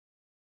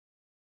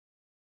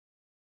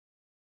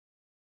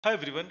Hi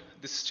everyone,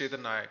 this is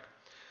Chetan Nayak.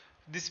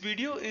 This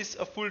video is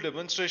a full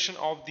demonstration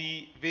of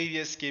the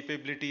various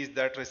capabilities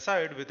that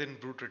reside within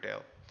Brute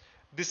Ratel.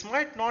 This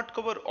might not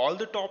cover all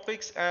the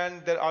topics,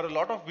 and there are a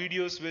lot of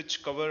videos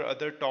which cover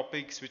other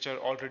topics which are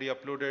already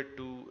uploaded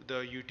to the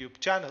YouTube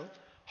channel.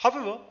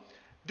 However,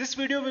 this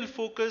video will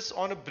focus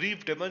on a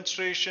brief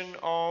demonstration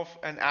of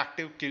an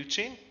active kill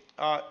chain,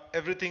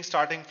 everything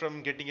starting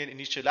from getting an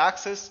initial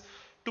access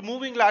to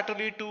moving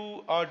laterally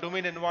to a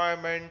domain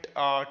environment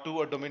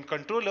to a domain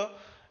controller,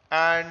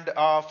 and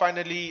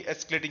finally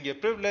escalating a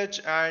privilege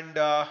and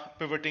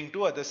pivoting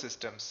to other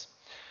systems.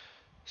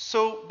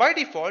 So by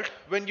default,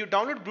 when you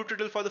download Brute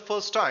Ratel for the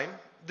first time,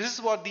 this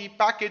is what the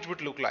package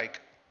would look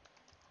like.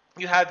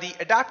 You have the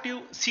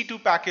adaptive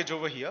C2 package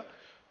over here,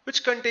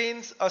 which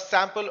contains a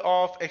sample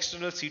of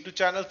external C2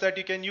 channels that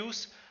you can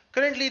use.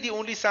 Currently, the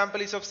only sample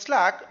is of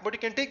Slack, but you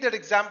can take that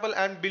example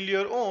and build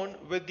your own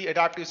with the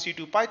adaptive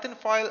C2 Python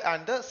file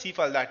and the C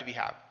file that we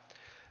have.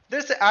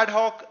 There's the ad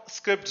hoc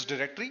scripts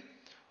directory,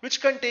 which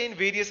contain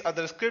various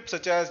other scripts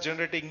such as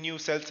generating new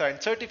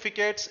self-signed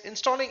certificates,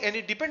 installing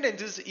any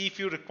dependencies if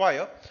you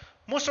require.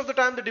 Most of the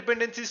time the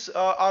dependencies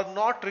are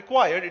not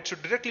required, it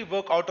should directly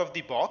work out of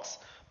the box.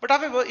 But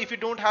however, if you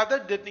don't have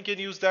that, then you can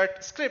use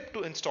that script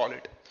to install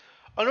it.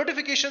 A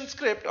notification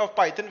script of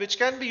Python which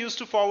can be used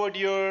to forward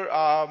your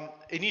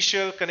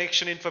initial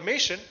connection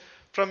information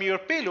from your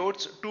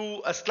payloads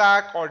to a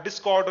Slack or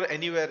Discord or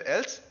anywhere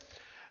else.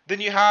 Then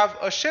you have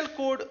a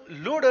shellcode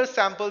loader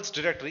samples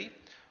directory,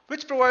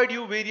 which provide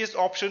you various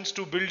options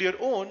to build your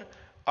own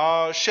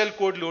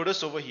shellcode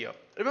loaders over here.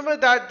 Remember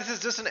that this is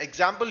just an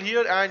example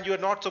here and you're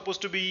not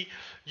supposed to be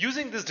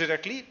using this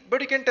directly,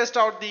 but you can test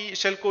out the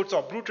shellcodes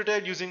of Brute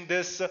Ratel using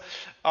this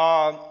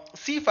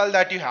C file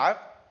that you have,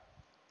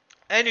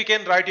 and you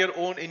can write your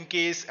own in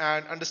case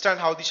and understand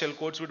how the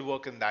shellcodes would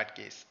work in that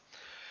case.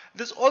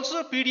 There's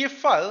also a PDF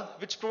file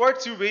which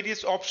provides you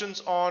various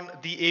options on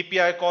the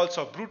API calls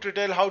of Brute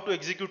Ratel, how to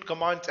execute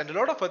commands, and a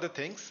lot of other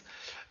things.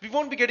 We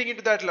won't be getting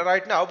into that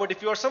right now, but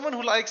if you are someone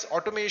who likes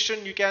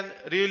automation, you can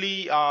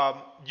really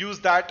use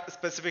that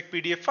specific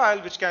PDF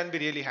file, which can be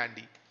really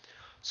handy.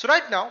 So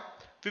right now,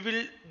 we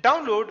will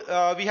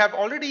download, we have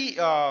already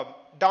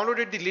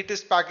downloaded the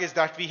latest package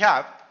that we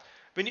have.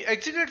 When you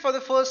execute it for the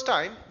first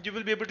time, you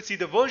will be able to see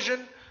the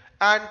version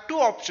and two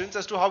options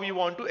as to how you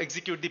want to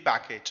execute the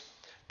package.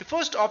 The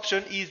first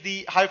option is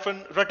the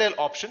 -ratel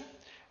option.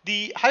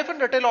 The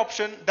 -ratel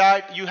option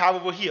that you have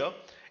over here,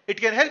 it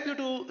can help you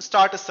to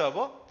start a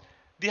server.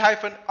 The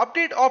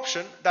 -update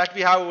option that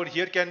we have over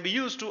here can be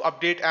used to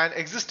update an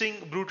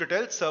existing Brute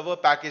Ratel server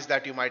package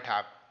that you might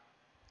have.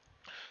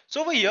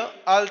 So over here,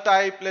 I'll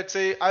type, let's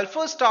say, I'll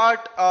first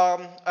start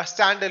a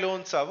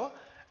standalone server,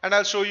 and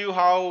I'll show you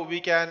how we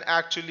can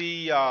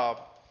actually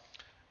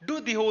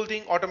do the whole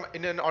thing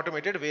in an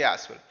automated way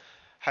as well.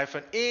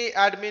 -a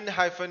admin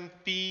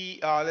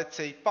 -p let's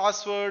say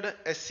password,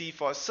 sc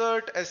for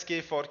cert,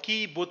 sk for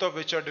key, both of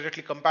which are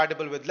directly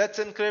compatible with Let's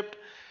Encrypt.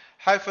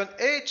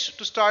 -h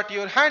to start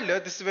your handler.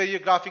 This is where your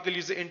graphical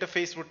user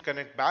interface would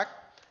connect back,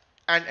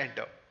 and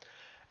enter.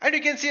 And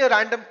you can see a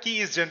random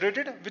key is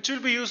generated, which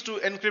will be used to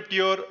encrypt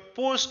your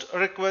post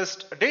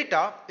request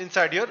data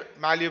inside your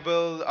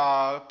malleable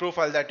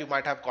profile that you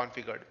might have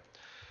configured.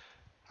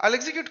 I'll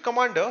execute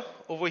commander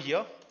over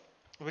here,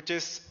 which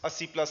is a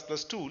C++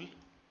 tool,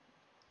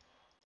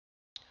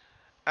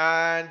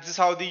 and this is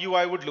how the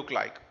UI would look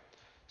like.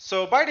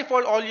 So by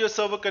default, all your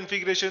server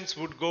configurations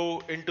would go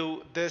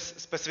into this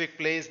specific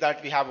place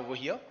that we have over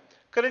here.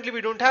 Currently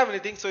we don't have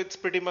anything, so it's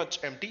pretty much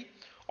empty.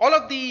 All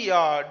of the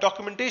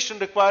documentation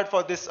required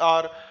for this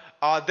are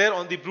there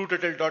on the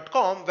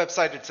bruteratel.com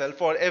website itself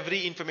for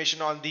every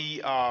information on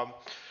the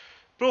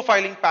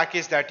profiling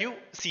package that you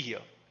see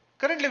here.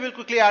 Currently we'll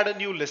quickly add a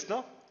new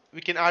listener.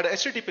 We can add a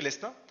HTTP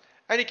listener,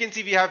 and you can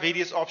see we have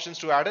various options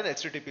to add an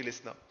HTTP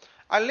listener.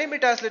 I'll name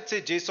it as, let's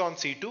say, JSON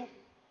C2.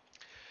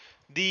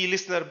 The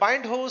listener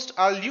bind host,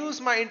 I'll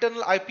use my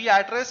internal IP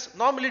address.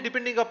 Normally,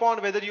 depending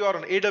upon whether you are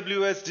on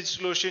AWS,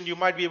 DigitalOcean, you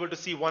might be able to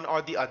see one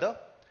or the other.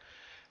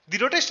 The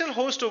rotational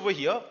host over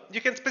here,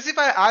 you can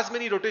specify as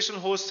many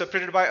rotational hosts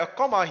separated by a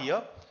comma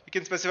here. You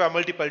can specify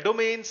multiple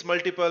domains,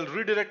 multiple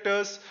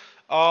redirectors,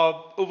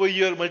 over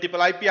here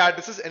multiple IP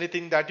addresses,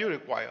 anything that you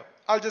require.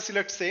 I'll just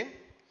select same.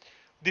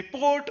 The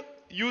port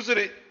user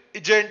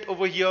agent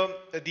over here,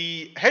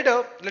 the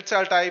header, let's say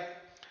I'll type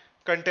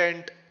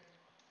content,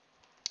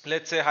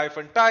 let's say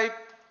 -type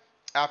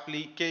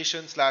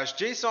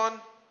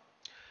application/JSON.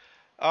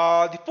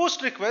 The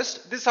post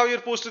request, this is how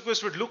your post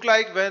request would look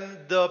like when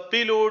the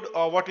payload,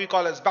 or what we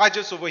call as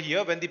badges over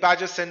here, when the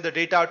badges send the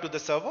data to the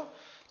server.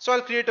 So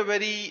I'll create a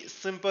very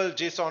simple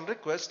JSON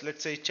request,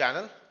 let's say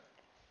channel.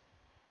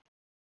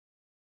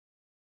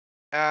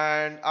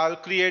 And I'll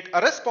create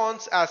a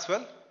response as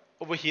well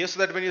over here, so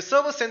that when your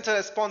server sends a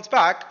response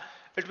back,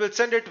 it will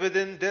send it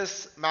within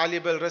this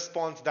malleable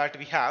response that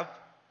we have.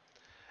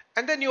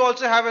 And then you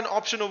also have an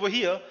option over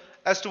here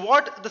as to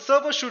what the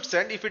server should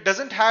send if it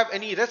doesn't have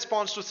any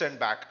response to send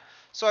back.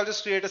 So I'll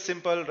just create a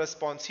simple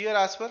response here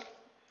as well,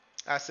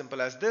 as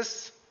simple as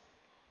this.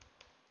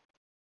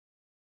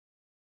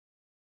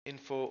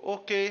 info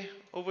OK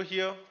over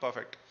here.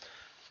 Perfect.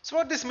 So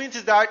what this means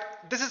is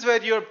that this is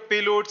where your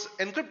payload's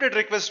encrypted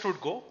request would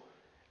go,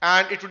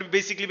 and it would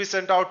basically be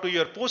sent out to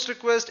your post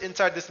request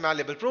inside this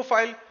malleable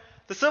profile.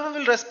 The server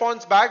will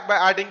respond back by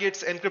adding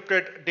its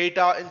encrypted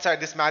data inside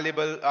this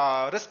malleable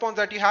response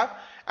that you have.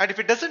 And if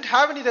it doesn't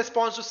have any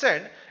response to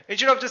send,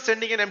 instead of just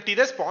sending an empty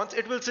response,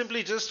 it will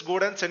simply just go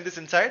and send this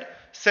inside,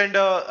 send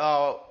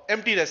a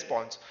empty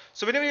response.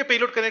 So whenever your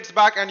payload connects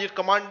back and your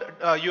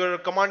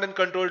command and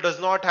control does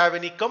not have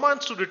any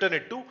commands to return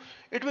it to,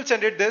 it will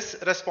send it this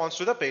response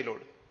to the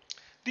payload.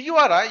 The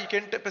URI, you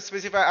can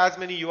specify as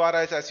many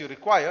URIs as you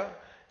require.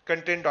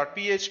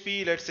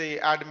 Content.php, let's say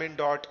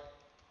admin.php,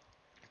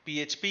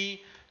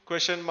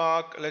 question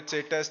mark, let's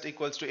say test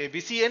equals to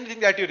ABC, anything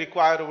that you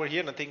require over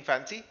here, nothing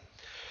fancy.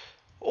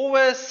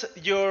 OS,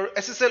 your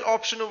SSL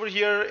option over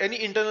here,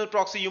 any internal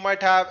proxy you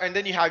might have, and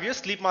then you have your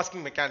sleep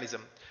masking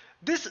mechanism.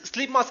 This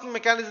sleep masking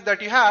mechanism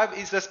that you have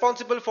is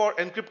responsible for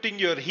encrypting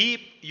your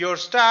heap, your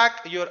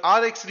stack, your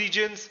RX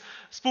regions,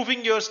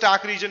 spoofing your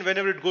stack region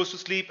whenever it goes to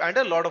sleep, and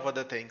a lot of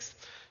other things.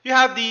 You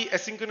have the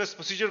asynchronous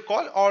procedure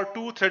call or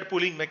two thread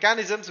pooling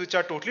mechanisms which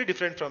are totally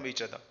different from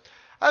each other.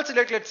 I'll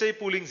select, let's say,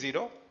 pooling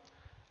 0.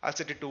 I'll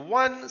set it to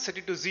 1, set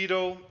it to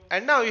 0,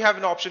 and now you have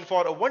an option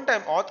for a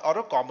one-time auth or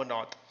a common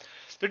auth.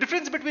 The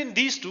difference between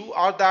these two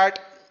are that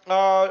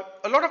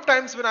a lot of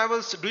times when I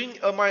was doing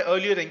my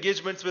earlier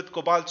engagements with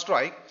Cobalt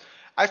Strike,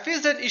 I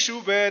faced an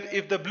issue where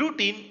if the blue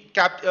team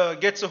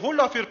gets a hold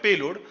of your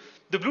payload,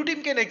 the blue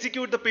team can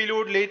execute the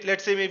payload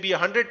let's say maybe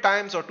 100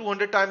 times or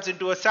 200 times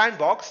into a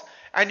sandbox,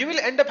 and you will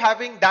end up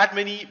having that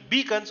many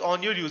beacons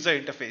on your user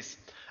interface.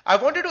 I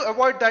wanted to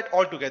avoid that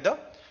altogether,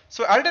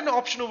 so I added an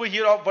option over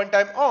here of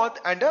one-time auth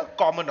and a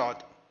common auth.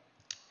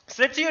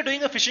 So let's say you're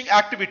doing a phishing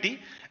activity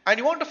and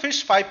you want to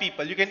phish 5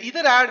 people. You can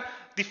either add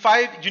the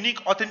 5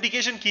 unique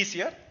authentication keys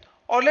here,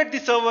 or let the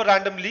server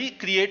randomly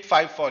create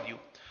 5 for you.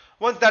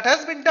 Once that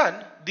has been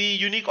done, the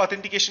unique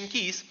authentication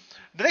keys,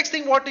 the next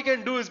thing what you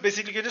can do is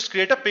basically you can just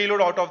create a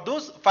payload out of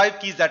those 5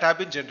 keys that have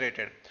been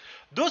generated.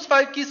 Those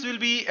 5 keys will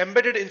be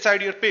embedded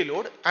inside your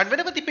payload, and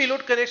whenever the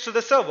payload connects to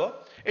the server,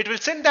 it will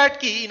send that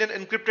key in an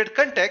encrypted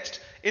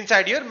context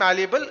inside your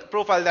malleable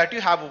profile that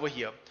you have over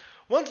here.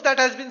 Once that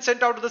has been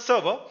sent out to the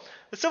server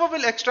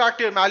will extract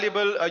your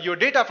your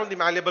data from the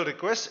malleable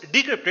request,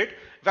 decrypt it,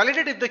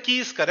 validate if the key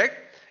is correct.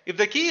 If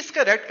the key is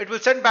correct, it will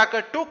send back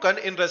a token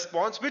in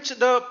response, which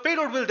the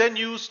payload will then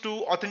use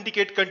to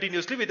authenticate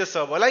continuously with the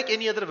server like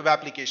any other web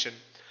application.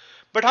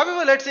 But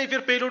however, let's say if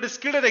your payload is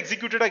killed or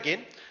executed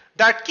again,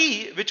 that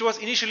key which was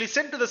initially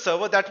sent to the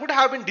server, that would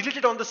have been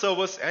deleted on the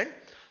server's end.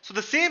 So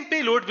the same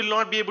payload will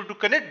not be able to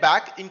connect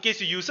back in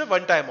case you use a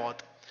one-time auth.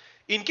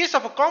 In case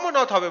of a common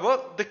auth, however,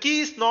 the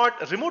key is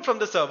not removed from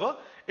the server.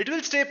 It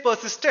will stay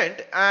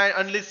persistent and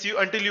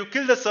until you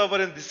kill the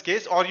server in this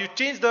case, or you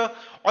change the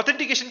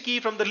authentication key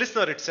from the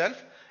listener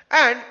itself.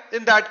 And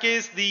in that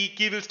case, the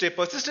key will stay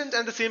persistent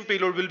and the same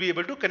payload will be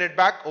able to connect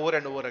back over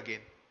and over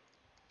again.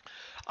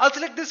 I'll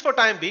select this for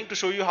time being to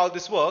show you how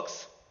this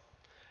works.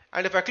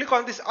 And if I click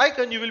on this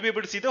icon, you will be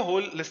able to see the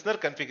whole listener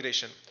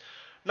configuration.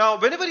 Now,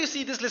 whenever you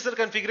see this listener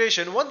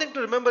configuration, one thing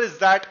to remember is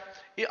that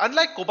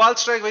unlike Cobalt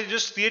Strike, where you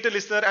just create a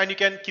listener and you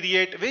can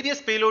create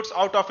various payloads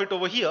out of it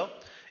over here,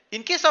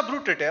 in case of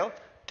Brute Ratel,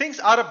 things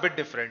are a bit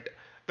different.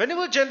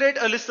 Whenever you generate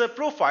a listener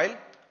profile,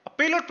 a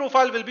payload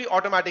profile will be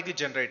automatically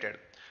generated.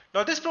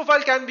 Now, this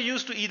profile can be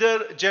used to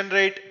either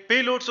generate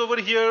payloads over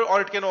here,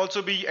 or it can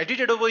also be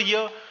edited over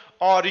here,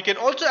 or you can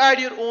also add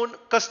your own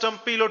custom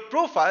payload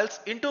profiles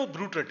into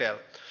Brute Ratel.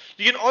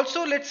 You can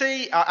also, let's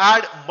say,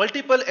 add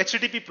multiple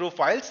HTTP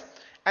profiles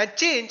and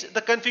change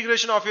the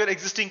configuration of your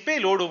existing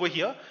payload over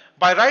here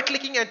by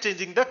right-clicking and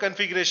changing the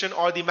configuration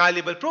or the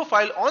malleable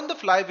profile on the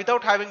fly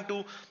without having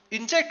to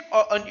inject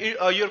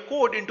your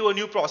code into a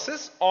new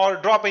process or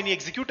drop any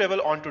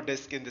executable onto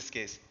disk in this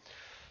case.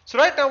 So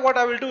right now what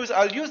I will do is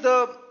I'll use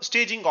the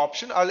staging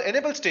option. I'll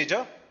enable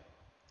stager.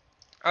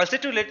 I'll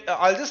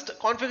just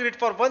configure it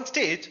for one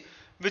stage,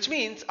 which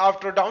means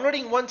after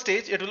downloading one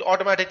stage, it will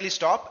automatically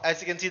stop.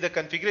 As you can see the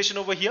configuration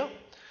over here.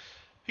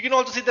 You can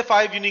also see the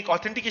 5 unique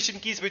authentication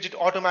keys which it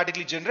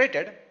automatically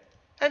generated.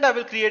 And I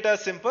will create a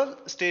simple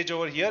stage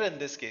over here in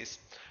this case.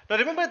 Now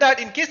remember that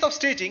in case of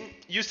staging,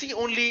 you see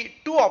only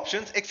 2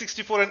 options,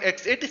 x64 and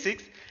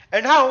x86,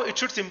 and how it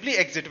should simply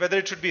exit, whether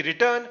it should be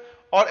return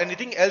or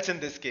anything else in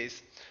this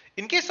case.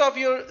 In case of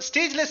your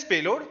stageless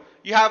payload,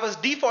 you have a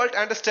default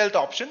and a stealth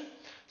option.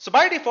 So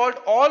by default,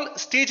 all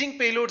staging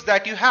payloads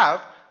that you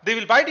have, they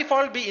will by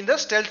default be in the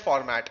stealth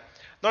format.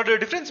 Now the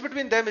difference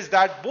between them is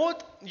that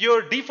both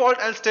your default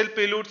and stealth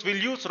payloads will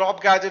use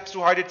ROP gadgets to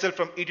hide itself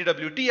from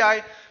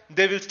ETWTI.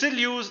 They will still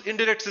use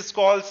indirect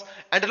syscalls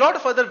and a lot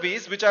of other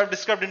ways which I have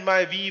described in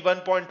my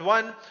v1.1,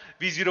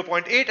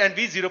 v0.8 and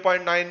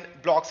v0.9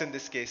 blocks in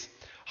this case.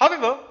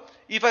 However,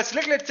 if I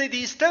select, let's say,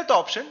 the stealth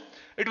option,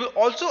 it will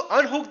also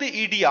unhook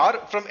the EDR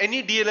from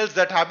any DLLs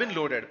that have been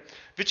loaded,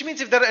 which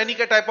means if there are any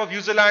type of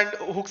userland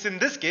hooks in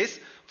this case,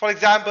 for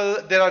example,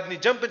 there are any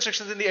jump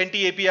instructions in the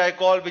NT API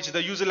call which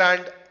the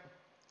userland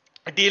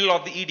DLL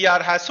of the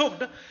EDR has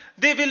hooked,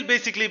 they will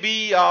basically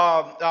be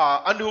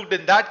unhooked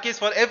in that case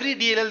for every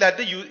DLL that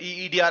the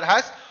EDR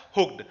has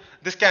hooked.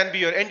 This can be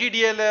your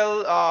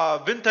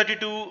NDDLL,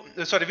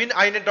 Win32, sorry,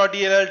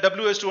 WinINet.dll,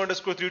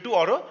 WS2_32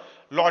 or a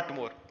lot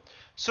more.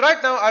 So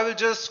right now I will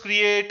just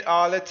create,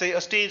 let's say,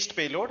 a staged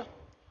payload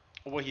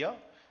over here.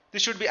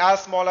 This should be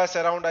as small as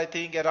around, I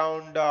think,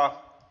 around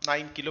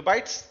 9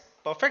 kilobytes.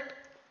 Perfect.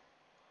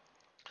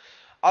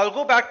 I'll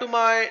go back to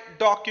my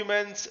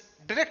documents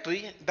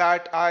directory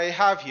that I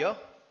have here.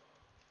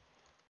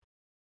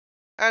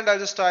 And I'll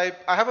just type,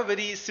 I have a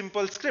very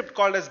simple script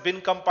called as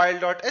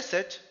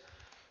bincompile.sh,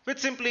 which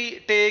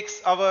simply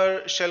takes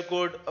our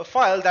shellcode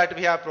file that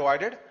we have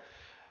provided,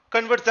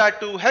 converts that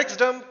to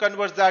hexdump,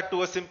 converts that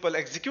to a simple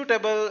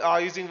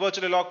executable using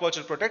virtual alloc,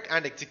 virtual protect,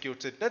 and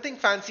executes it. Nothing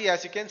fancy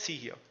as you can see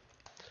here.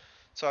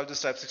 So I'll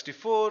just type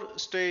 64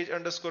 stage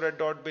underscore at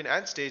dot bin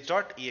and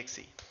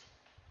stage.exe.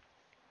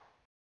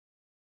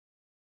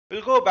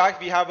 We'll go back.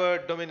 We have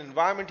a domain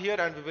environment here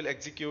and we will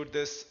execute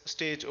this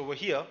stage over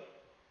here.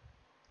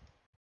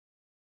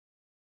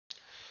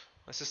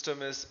 My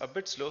system is a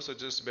bit slow, so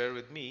just bear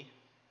with me.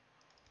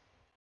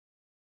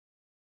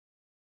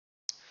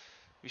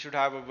 We should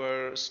have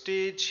our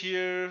stage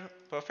here.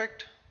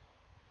 Perfect.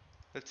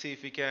 Let's see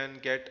if we can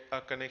get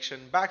a connection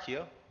back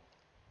here.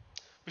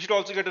 We should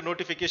also get a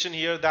notification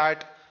here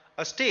that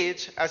a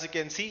stage, as you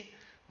can see,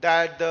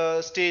 that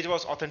the stage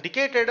was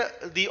authenticated.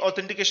 The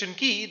authentication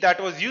key that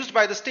was used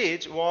by the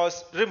stage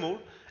was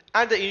removed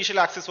and the initial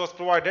access was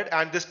provided,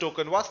 and this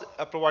token was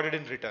provided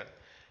in return.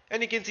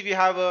 And you can see we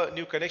have a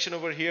new connection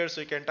over here,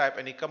 so you can type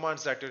any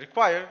commands that you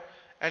require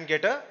and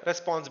get a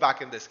response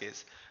back in this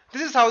case.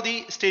 This is how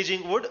the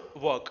staging would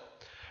work.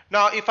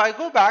 Now if I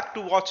go back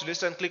to watch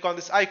list and click on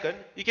this icon,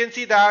 you can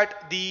see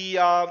that the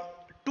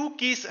two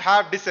keys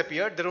have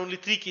disappeared. There are only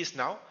 3 keys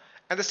now,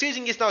 and the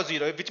staging is now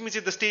 0, which means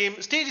if the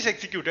stage is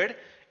executed,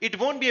 it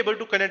won't be able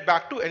to connect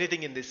back to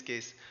anything in this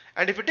case.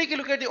 And if you take a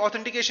look at the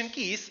authentication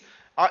keys,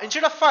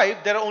 instead of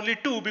 5, there are only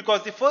 2,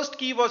 because the first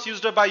key was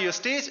used up by your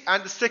stage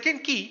and the second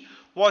key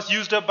was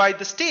used up by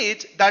the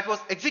stage that was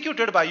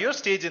executed by your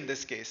stage in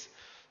this case.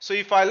 So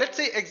if I, let's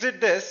say, exit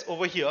this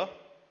over here,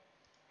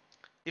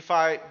 if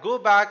I go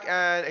back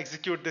and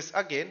execute this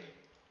again,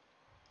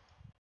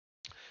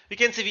 you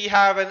can see we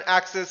have an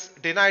access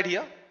denied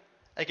here.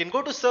 I can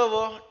go to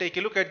server, take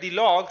a look at the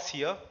logs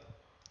here,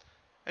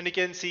 and you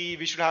can see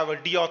we should have a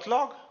deauth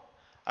log.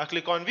 I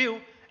click on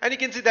view, and you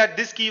can see that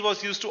this key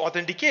was used to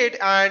authenticate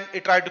and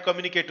it tried to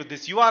communicate to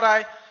this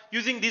URI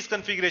using this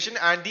configuration,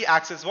 and the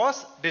access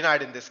was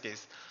denied in this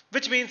case,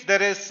 which means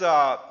there is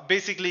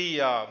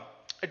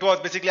it was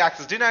basically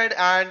access denied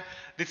and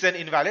this is an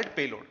invalid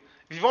payload.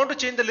 If you want to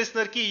change the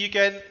listener key, you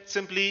can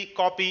simply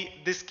copy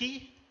this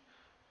key,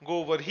 go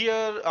over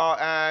here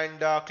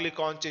and click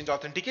on change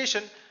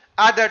authentication,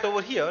 add that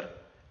over here,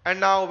 and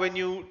now when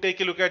you take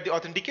a look at the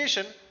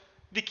authentication,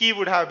 the key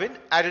would have been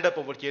added up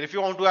over here. If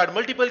you want to add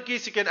multiple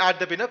keys, you can add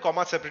them in a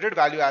comma separated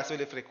value as well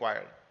if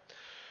required.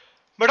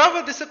 But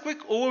however, this is a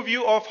quick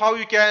overview of how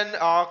you can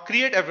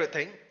create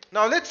everything.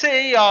 Now let's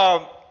say,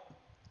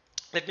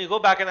 let me go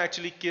back and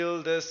actually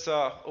kill this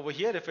over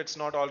here if it's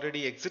not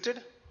already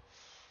exited.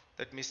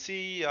 Let me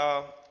see,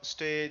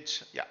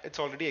 stage, yeah, it's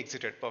already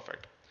exited,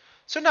 perfect.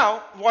 So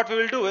now what we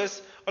will do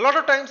is, a lot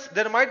of times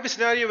there might be a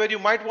scenario where you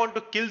might want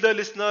to kill the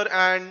listener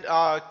and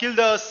kill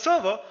the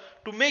server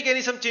to make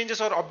some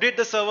changes or update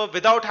the server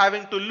without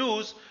having to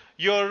lose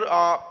your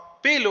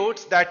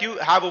payloads that you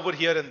have over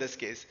here in this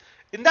case.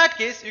 In that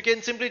case, you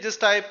can simply just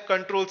type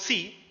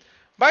Control-C.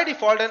 By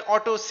default, an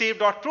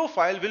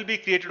autosave.profile will be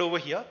created over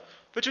here,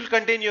 which will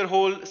contain your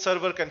whole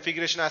server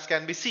configuration as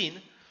can be seen.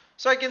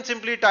 So I can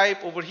simply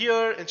type over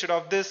here, instead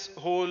of this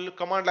whole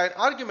command line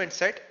argument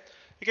set,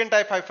 you can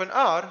type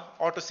 -r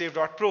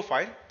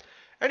autosave.profile,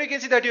 and you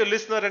can see that your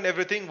listener and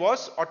everything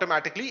was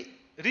automatically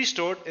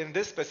restored in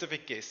this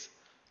specific case.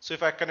 So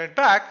if I connect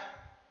back,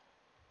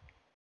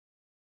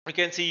 you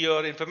can see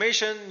your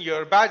information,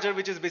 your badger,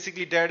 which is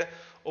basically dead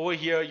over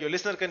here, your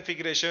listener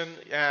configuration,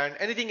 and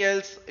anything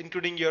else,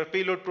 including your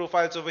payload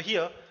profiles over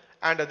here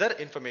and other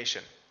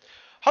information.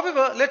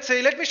 However,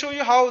 let me show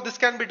you how this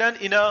can be done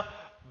in a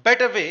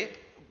better way,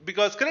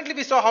 because currently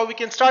we saw how we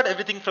can start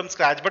everything from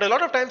scratch, but a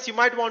lot of times you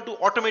might want to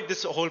automate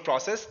this whole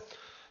process.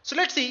 So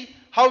let's see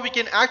how we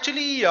can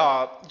actually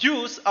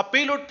use a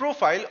payload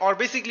profile, or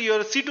basically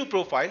your C2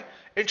 profile,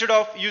 instead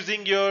of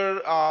using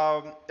your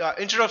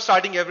instead of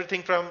starting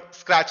everything from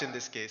scratch in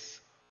this case.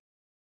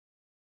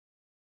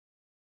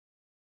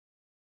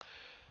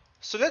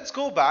 So let's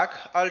go back.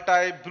 I'll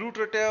type Brute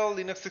Ratel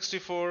Linux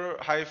 64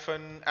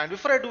 hyphen, and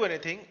before I do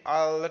anything,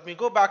 let me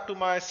go back to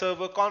my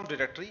server conf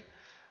directory.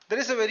 There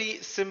is a very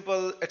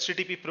simple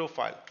HTTP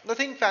profile,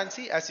 nothing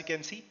fancy as you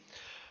can see.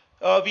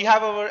 We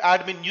have our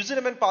admin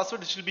username and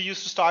password, which will be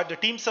used to start the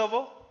team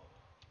server.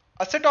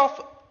 A set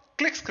of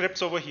click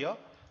scripts over here,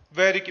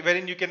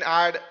 wherein you can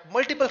add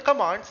multiple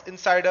commands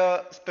inside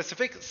a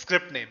specific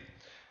script name.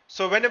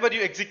 So whenever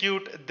you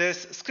execute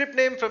this script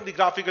name from the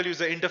graphical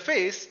user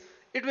interface,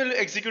 it will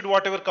execute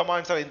whatever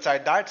commands are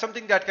inside that,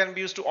 something that can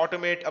be used to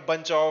automate a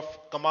bunch of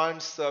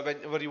commands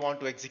whenever you want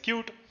to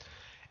execute.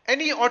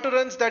 Any auto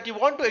runs that you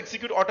want to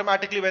execute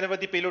automatically whenever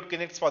the payload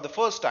connects for the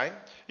first time.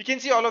 You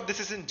can see all of this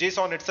is in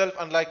JSON itself,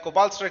 unlike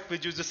Cobalt Strike,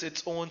 which uses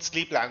its own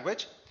sleep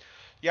language.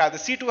 Yeah, the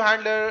C2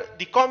 handler,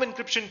 the COM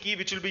encryption key,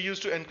 which will be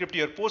used to encrypt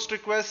your post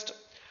request,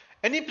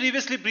 any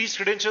previously breached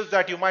credentials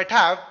that you might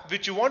have,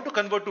 which you want to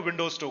convert to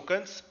Windows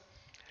tokens,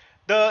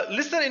 the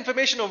listener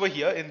information over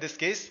here in this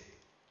case.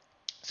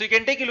 So you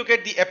can take a look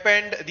at the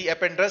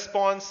append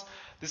response.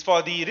 This is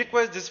for the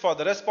request, this is for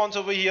the response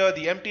over here,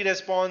 the empty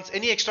response,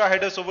 any extra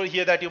headers over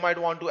here that you might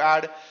want to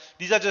add.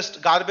 These are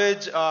just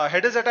garbage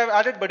headers that I've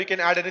added, but you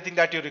can add anything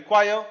that you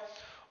require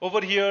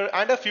over here,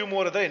 and a few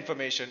more other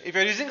information. If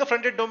you're using a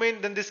fronted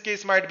domain, then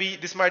this might be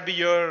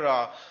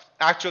your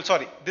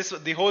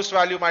the host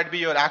value might be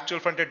your actual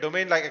fronted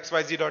domain like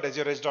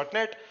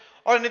xyz.azureedge.net,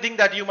 or anything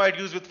that you might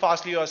use with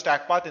Fastly or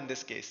StackPath in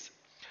this case.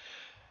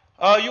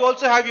 You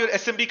also have your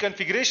SMB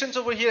configurations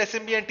over here,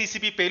 SMB and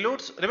TCP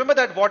payloads. Remember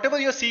that whatever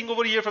you're seeing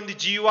over here from the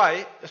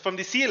GUI, from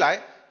the CLI,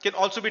 can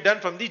also be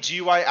done from the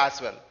GUI as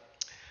well.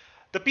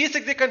 The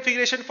psexec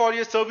configuration for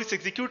your service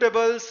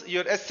executables,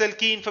 your SSL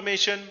key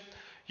information,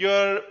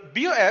 your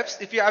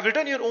BOFs. If you have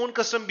written your own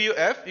custom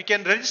BOF, you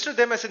can register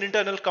them as an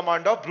internal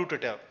command of Brute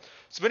Ratel.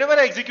 So whenever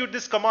I execute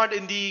this command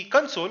in the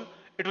console,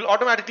 it will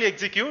automatically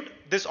execute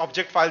this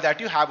object file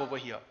that you have over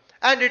here,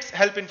 and its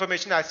help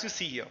information as you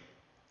see here.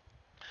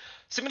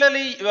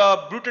 Similarly,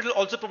 Brute Ratel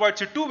also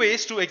provides you two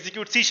ways to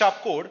execute C#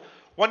 code.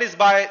 One is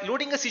by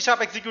loading a C#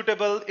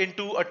 executable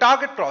into a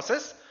target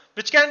process,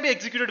 which can be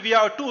executed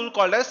via a tool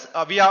called as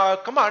via a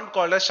command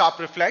called as sharp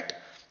reflect,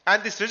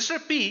 and this register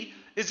P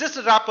is just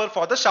a wrapper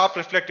for the sharp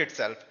reflect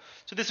itself.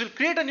 So this will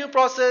create a new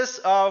process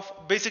of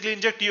basically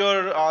inject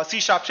your C#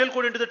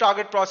 shellcode into the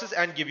target process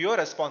and give you a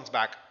response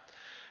back.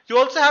 You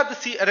also have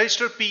the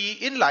register P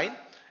inline,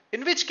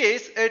 in which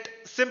case it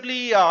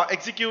simply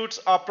executes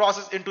a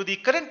process into the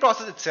current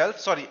process itself,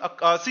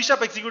 a C#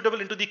 executable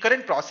into the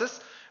current process,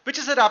 which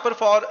is a wrapper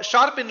for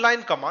sharp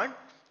inline command.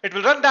 It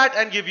will run that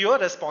and give you a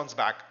response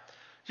back.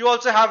 You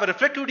also have a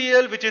reflect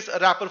UDL, which is a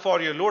wrapper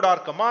for your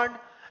loadr command,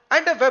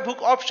 and a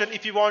webhook option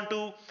if you want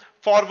to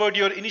forward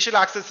your initial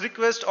access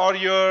request or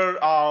your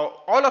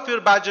all of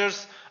your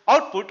badgers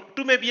output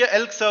to maybe a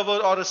Elk server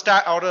or a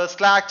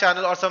Slack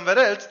channel or somewhere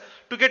else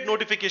to get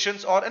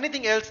notifications or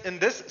anything else in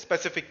this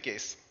specific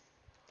case.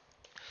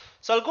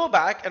 So I'll go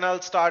back and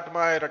I'll start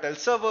my Ratel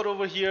server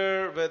over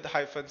here with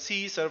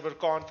 -c server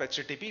conf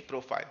http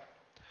profile.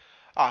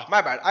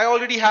 My bad. I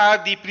already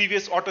have the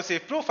previous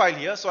autosave profile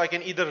here, so I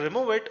can either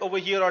remove it over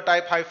here or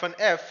type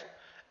 -f,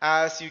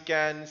 as you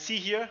can see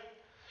here.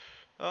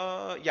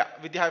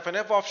 With the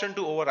 -f option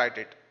to overwrite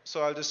it.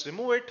 So I'll just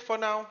remove it for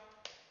now.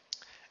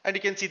 And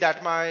you can see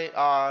that my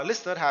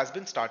listener has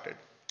been started.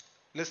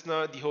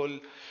 Listener, the whole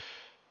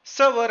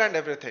server and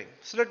everything.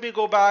 So let me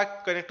go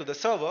back, connect to the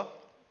server.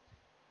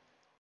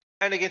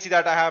 And you can see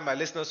that I have my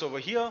listeners over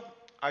here.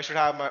 I should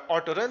have my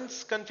auto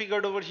runs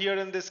configured over here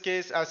in this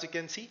case, as you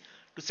can see,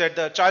 to set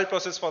the child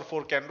process for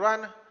fork can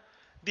run.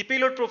 The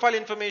payload profile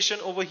information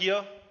over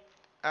here,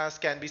 as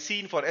can be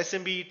seen for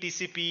SMB,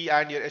 TCP,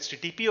 and your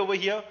HTTP over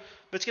here,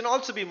 which can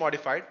also be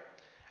modified.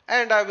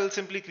 And I will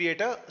simply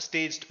create a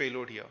staged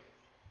payload here.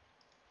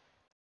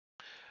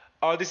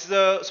 This is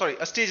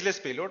a stageless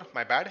payload,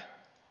 my bad.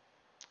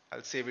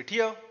 I'll save it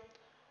here.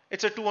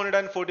 It's a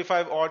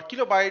 245 odd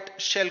kilobyte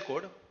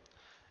shellcode.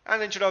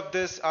 And instead of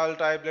this, I'll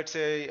type, let's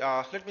say,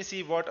 let me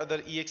see what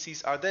other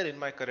exes are there in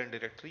my current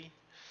directory.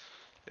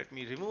 Let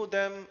me remove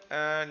them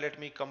and let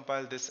me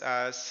compile this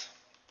as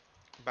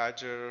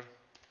badger.exe,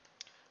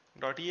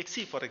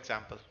 for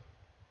example.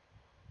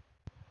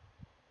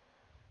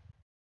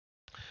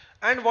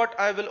 And what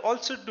I will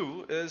also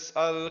do is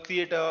I'll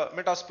create a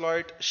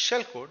Metasploit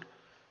shellcode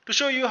to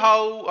show you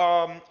how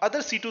other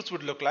C2s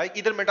would look like,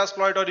 either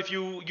Metasploit or if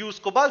you use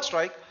Cobalt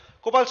Strike.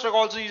 Cobalt Strike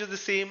also uses the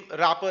same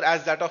wrapper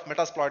as that of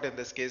Metasploit in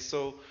this case.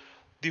 So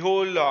the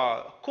whole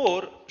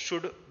core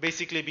should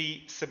basically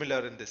be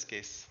similar in this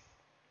case.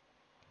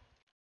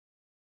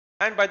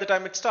 And by the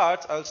time it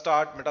starts, I'll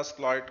start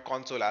Metasploit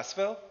console as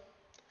well.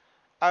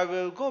 I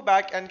will go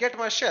back and get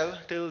my shell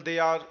till they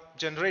are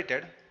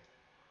generated.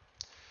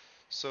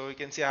 So you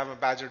can see I have a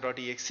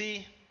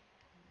badger.exe.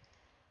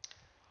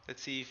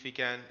 Let's see if we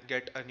can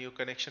get a new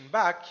connection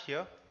back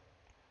here.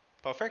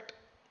 Perfect.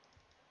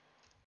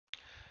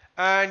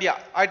 And yeah,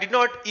 I did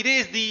not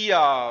erase the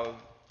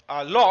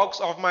logs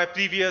of my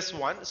previous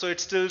one, so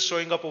it's still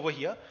showing up over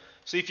here.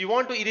 So if you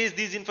want to erase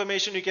these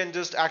information, you can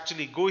just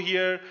actually go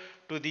here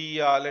to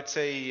the let's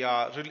say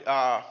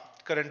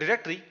current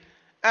directory,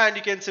 and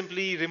you can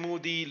simply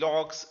remove the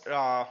logs,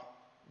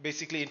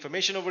 basically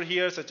information over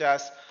here, such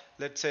as,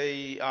 let's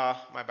say,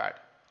 my bad,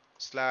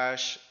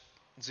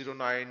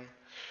 /09.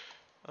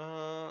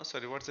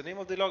 What's the name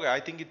of the log? I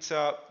think it's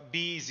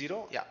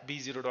b0. Yeah,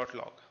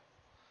 b0.log.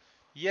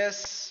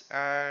 Yes,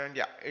 and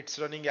yeah, it's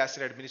running as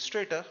an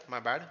administrator, my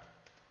bad.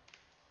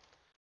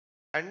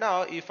 And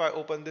now if I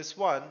open this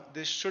one,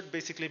 this should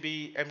basically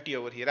be empty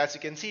over here, as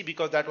you can see,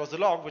 because that was the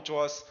log which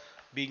was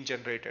being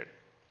generated.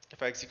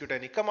 If I execute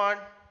any command,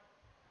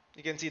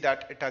 you can see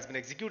that it has been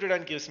executed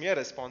and gives me a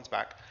response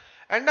back.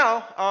 And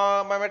now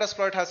my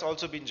Metasploit has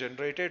also been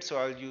generated, so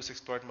I'll use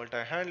exploit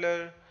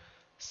multi-handler,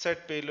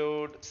 set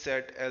payload,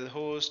 set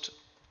lhost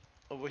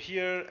over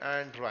here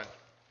and run.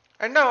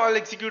 And now I'll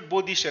execute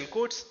both these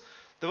shellcodes.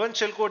 The one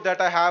shellcode that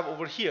I have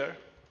over here,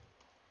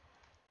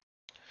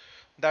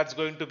 that's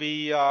going to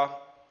be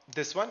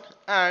this one,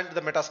 and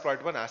the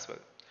Metasploit one as well.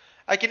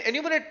 I can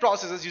enumerate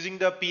processes using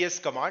the ps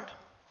command.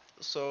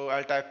 So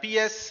I'll type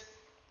ps.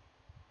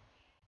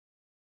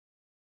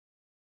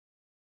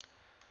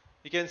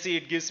 You can see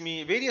it gives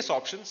me various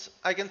options.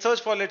 I can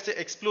search for, let's say,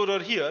 Explorer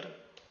here,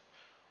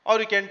 or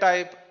you can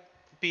type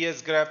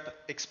ps grep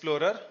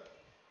explorer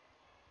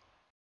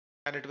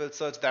and it will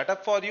search that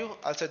up for you.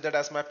 I'll set that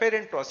as my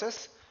parent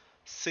process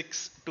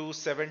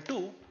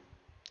 6272.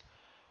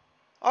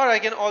 Or I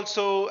can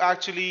also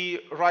actually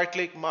right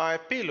click my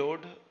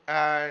payload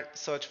and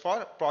search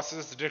for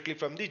processes directly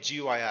from the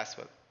GUI as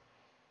well.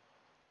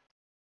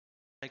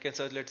 I can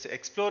search, let's say,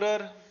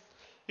 Explorer.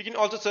 You can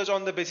also search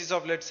on the basis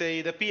of, let's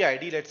say, the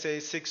PID, let's say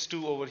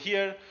 62 over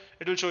here.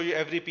 It will show you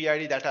every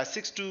PID that has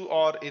 62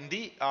 or in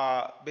the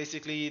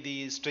basically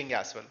the string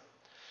as well.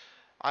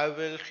 I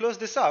will close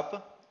this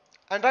up,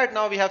 and right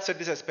now we have set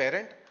this as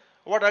parent.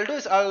 What I'll do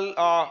is I'll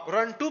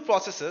run two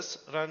processes,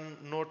 run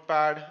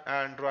notepad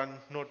and run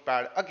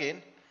notepad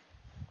again,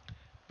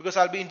 because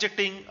I'll be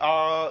injecting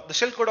the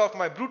shellcode of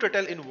my Brute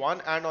Ratel in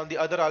one, and on the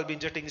other I'll be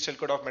injecting the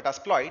shellcode of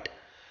Metasploit.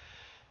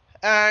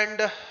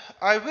 And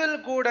I will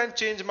go and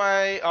change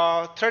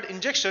my thread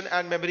injection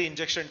and memory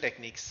injection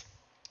techniques.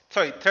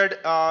 Sorry, thread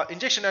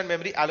injection and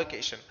memory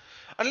allocation.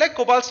 Unlike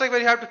Cobalt Strike,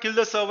 where you have to kill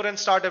the server and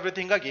start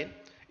everything again,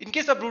 in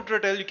case of Brute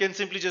Ratel, you can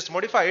simply just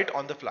modify it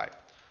on the fly.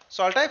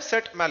 So I'll type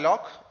set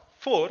malloc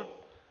 4.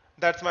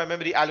 That's my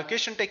memory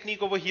allocation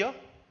technique over here.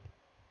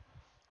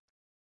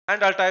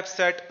 And I'll type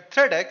set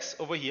threadx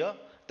over here.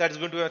 That is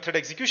going to be a thread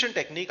execution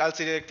technique. I'll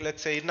select,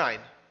 let's say, 9.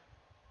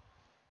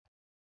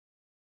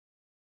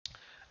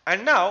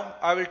 And now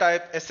I will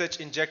type sh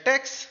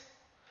injectx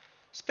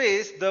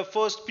space the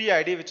first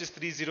PID, which is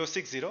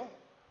 3060,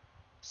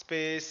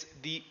 space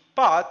the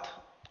path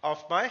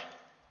of my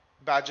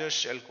Badger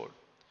shellcode.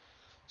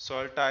 So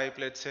I'll type,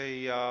 let's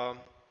say,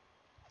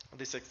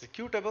 this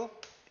executable.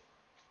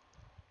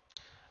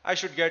 I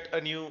should get a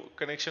new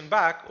connection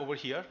back over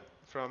here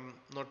from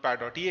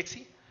notepad.exe,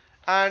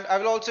 and I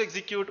will also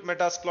execute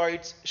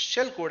Metasploit's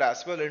shellcode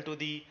as well into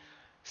the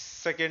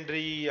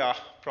secondary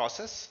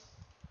process,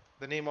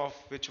 the name of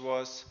which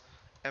was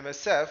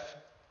MSF,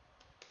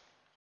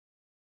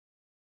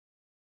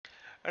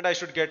 and I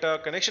should get a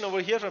connection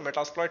over here from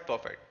Metasploit.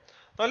 Perfect.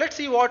 Now let's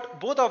see what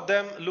both of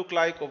them look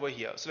like over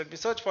here. So let me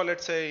search for,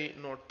 let's say,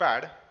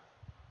 notepad,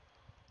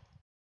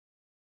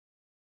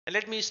 and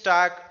let me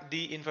stack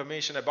the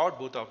information about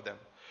both of them.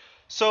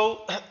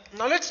 So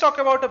now let's talk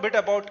about a bit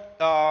about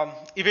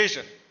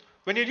evasion.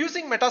 When you're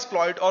using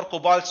Metasploit or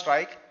Cobalt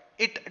Strike,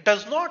 it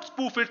does not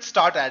spoof its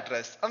start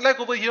address. Unlike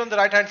over here on the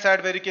right hand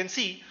side, where you can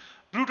see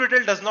Brute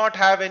Ratel does not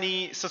have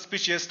any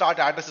suspicious start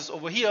addresses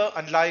over here,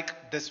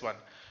 unlike this one,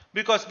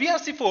 because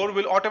BRC4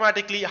 will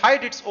automatically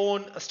hide its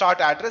own start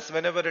address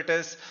whenever it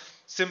is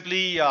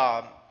simply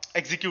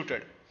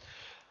executed.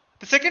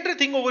 The secondary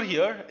thing over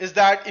here is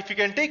that if you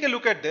can take a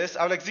look at this,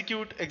 I'll exit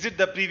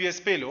the previous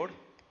payload.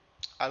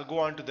 I'll go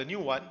on to the new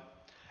one,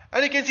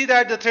 and you can see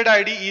that the thread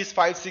ID is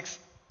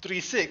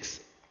 5636,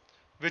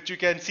 which you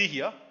can see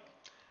here.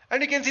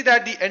 And you can see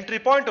that the entry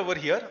point over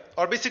here,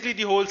 or basically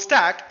the whole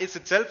stack, is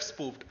itself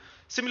spoofed,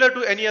 similar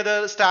to any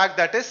other stack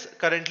that is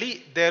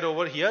currently there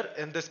over here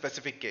in this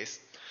specific case.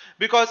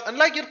 Because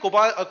unlike your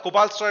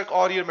Cobalt Strike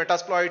or your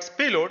Metasploit's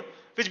payload,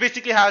 which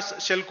basically has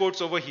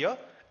shellcodes over here,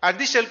 and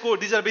this shellcode,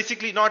 these are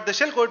basically not the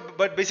shellcode,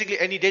 but basically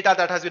any data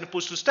that has been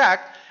pushed to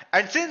stack.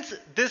 And since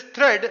this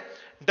thread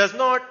does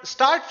not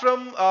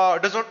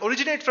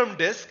originate from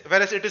disk,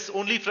 whereas it is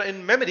only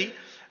in memory,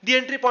 the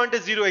entry point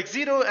is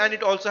 0x0, and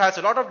it also has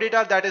a lot of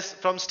data that is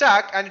from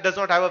stack, and it does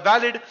not have a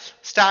valid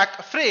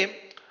stack frame,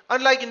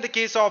 unlike in the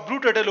case of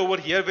Brute Ratel over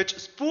here, which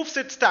spoofs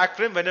its stack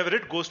frame whenever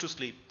it goes to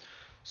sleep.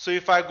 So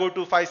if I go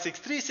to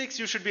 5636,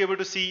 you should be able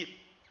to see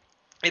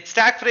its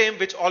stack frame,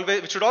 which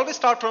should always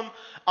start from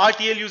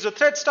RTL user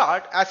thread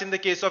start, as in the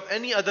case of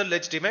any other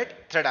legitimate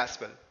thread as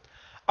well.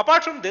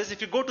 Apart from this,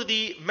 if you go to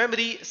the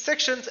memory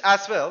sections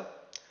as well,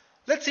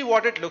 let's see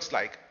what it looks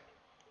like.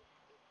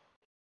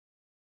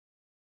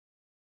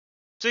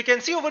 So you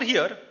can see over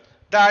here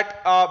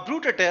that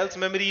Brute Ratel's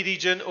memory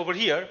region over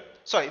here,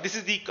 sorry, this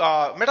is the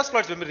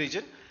Metasploit's memory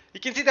region. You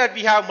can see that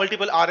we have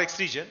multiple RX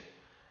region.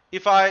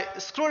 If I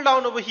scroll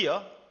down over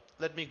here,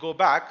 let me go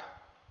back.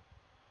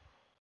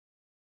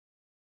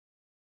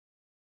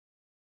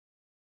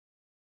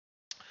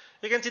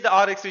 You can see the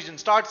RX region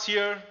starts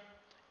here,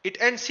 it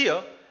ends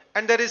here,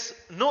 and there is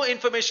no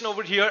information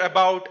over here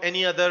about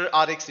any other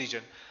RX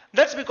region.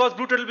 That's because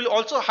Brute Ratel will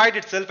also hide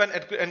itself and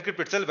encrypt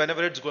itself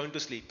whenever it's going to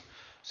sleep.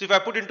 So if I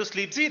put into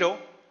sleep 0,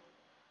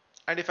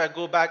 and if I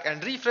go back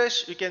and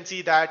refresh, you can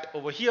see that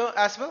over here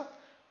as well,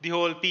 the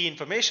whole P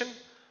information.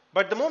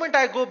 But the moment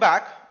I go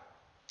back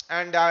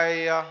and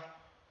I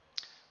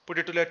put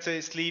it to, let's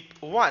say, sleep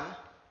 1,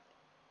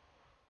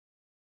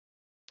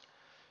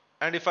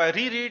 and if I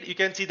reread, you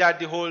can see that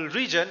the whole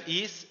region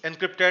is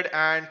encrypted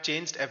and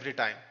changed every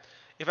time.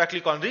 If I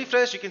click on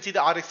refresh, you can see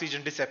the RX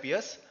region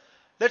disappears.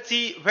 Let's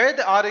see where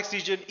the RX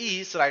region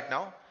is right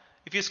now.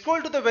 If you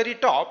scroll to the very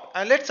top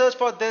and let's search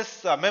for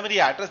this memory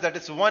address, that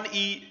is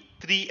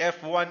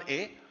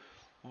 1E3F1A.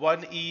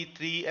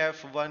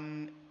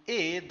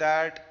 1E3F1A,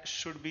 that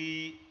should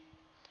be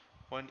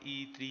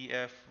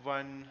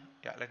 1E3F1.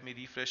 Yeah, let me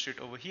refresh it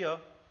over here.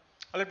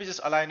 Or let me just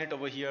align it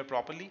over here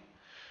properly.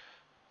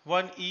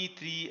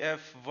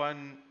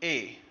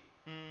 1E3F1A.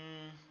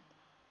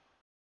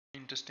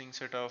 Interesting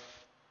set of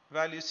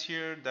values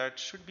here. That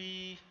should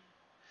be,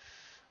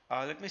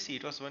 let me see,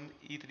 it was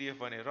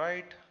 1E3F1A,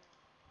 right?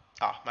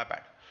 My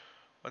bad.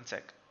 One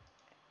sec.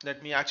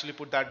 Let me actually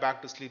put that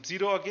back to sleep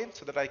 0 again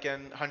so that I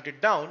can hunt it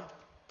down.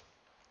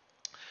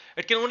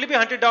 It can only be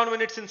hunted down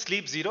when it's in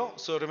sleep 0.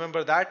 So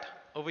remember that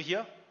over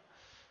here.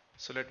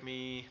 So let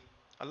me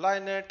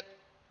align it.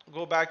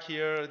 Go back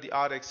here, the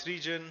RX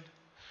region.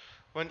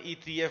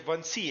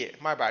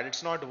 1E3F1CA. My bad,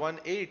 it's not 1A,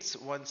 it's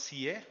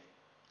 1CA.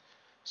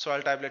 So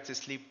I'll type, let's say,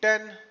 sleep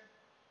 10.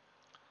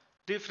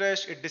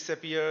 Refresh, it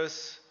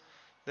disappears.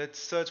 Let's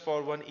search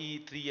for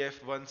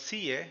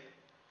 1E3F1CA.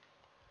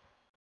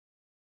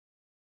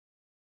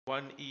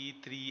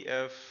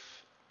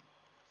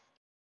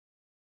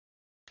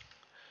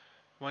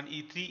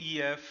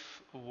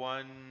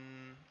 1E3F1.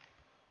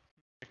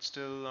 It's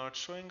still not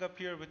showing up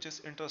here, which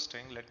is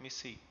interesting. Let me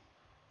see.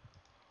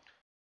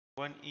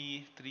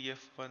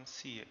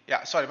 1E3F1CA.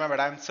 Yeah, sorry, my bad.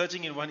 I'm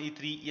searching in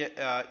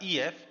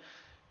 1E3EF.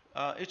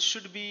 It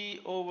should be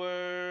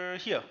over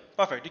here.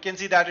 Perfect. You can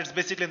see that it's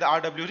basically in the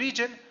RW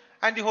region,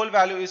 and the whole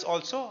value is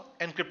also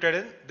encrypted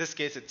in this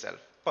case itself.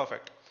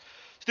 Perfect.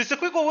 So this is a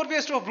quick overview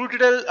as to Brute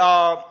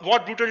Ratel,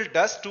 what Brute Ratel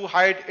does to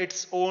hide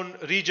its own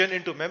region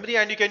into memory,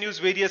 and you can use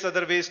various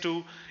other ways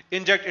to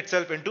inject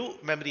itself into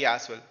memory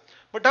as well.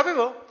 But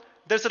however,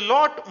 there's a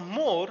lot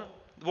more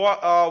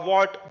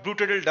what Brute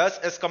Ratel does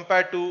as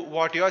compared to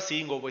what you are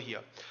seeing over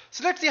here.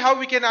 So let's see how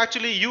we can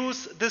actually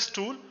use this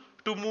tool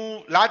to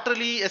move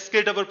laterally,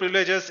 escalate our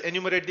privileges,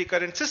 enumerate the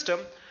current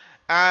system,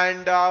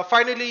 and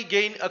finally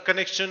gain a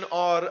connection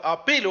or a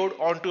payload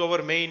onto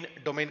our main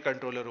domain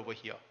controller over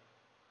here.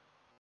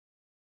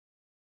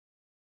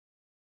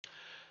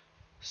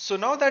 So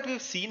now that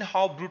we've seen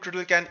how Brute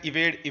Ratel can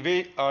evade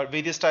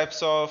various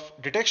types of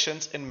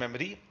detections in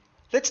memory,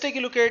 let's take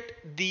a look at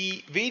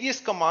the various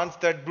commands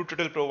that Brute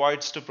Ratel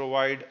provides to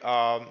provide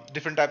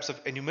different types of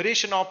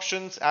enumeration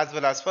options as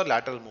well as for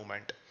lateral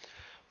movement.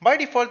 By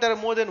default, there are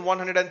more than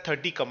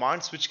 130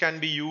 commands which can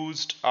be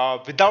used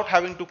without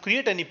having to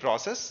create any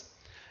process.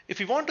 If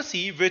you want to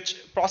see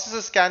which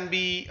processes can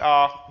be,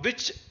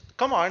 which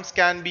commands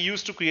can be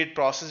used to create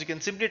process, you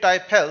can simply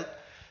type help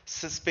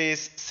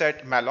space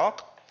set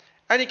malloc,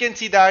 and you can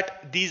see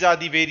that these are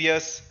the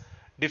various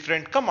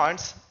different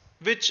commands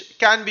which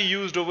can be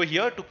used over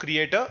here to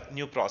create a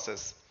new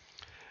process.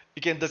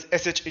 You can this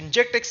sh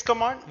injectx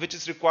command, which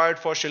is required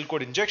for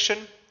shellcode injection.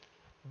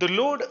 The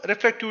load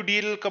reflective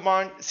DLL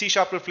command, C#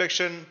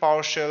 reflection,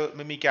 PowerShell,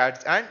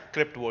 mimikatz, and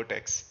crypt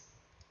vertex.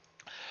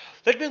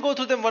 Let me go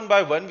through them one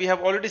by one. We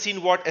have already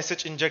seen what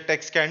sh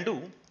injectx can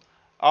do.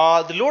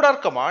 The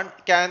loadr command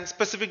can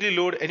specifically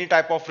load any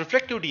type of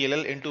reflective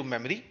DLL into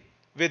memory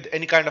with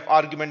any kind of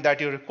argument that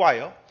you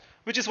require,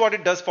 which is what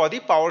it does for the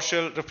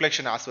PowerShell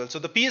reflection as well. So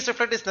the PS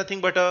reflect is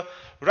nothing but a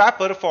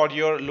wrapper for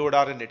your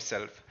loadr in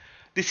itself.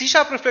 The C#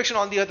 reflection,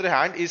 on the other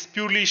hand, is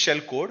purely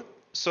shellcode.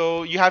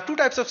 So you have two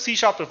types of C#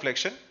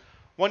 reflection.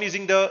 One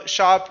using the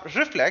sharp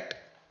reflect.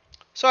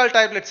 So I'll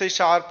type, let's say,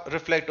 sharp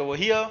reflect over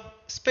here,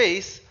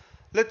 space.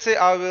 Let's say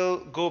I will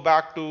go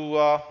back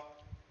to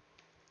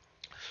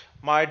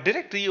my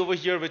directory over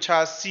here, which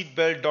has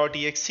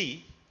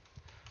seatbelt.exe.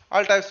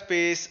 I'll type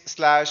space /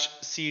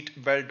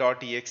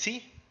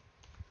 seatbelt.exe.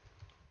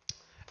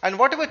 And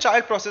whatever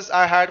child process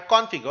I had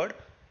configured,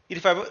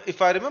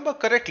 if I remember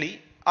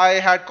correctly, I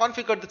had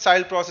configured the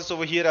child process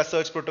over here as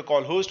search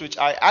protocol host, which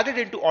I added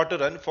into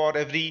autorun for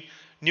every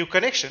new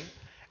connection.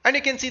 And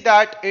you can see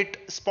that it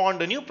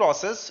spawned a new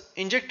process,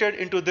 injected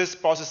into this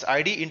process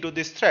ID into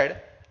this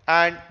thread,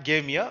 and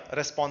gave me a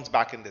response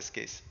back in this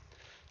case.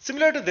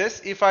 Similar to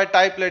this, if I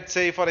type, let's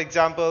say, for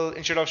example,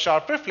 instead of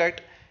sharp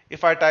reflect,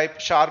 if I type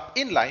sharp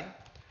inline,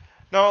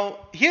 now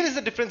here is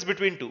the difference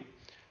between two.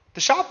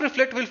 The sharp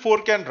reflect will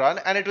fork and run,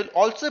 and it will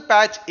also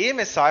patch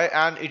AMSI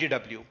and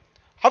ETW.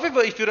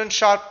 However, if you run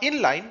sharp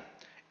inline,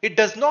 it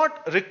does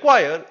not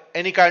require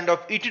any kind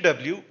of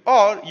ETW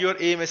or your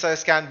AMSI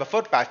scan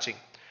buffer patching.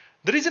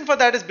 The reason for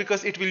that is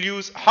because it will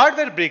use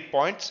hardware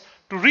breakpoints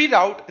to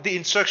reroute the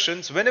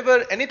instructions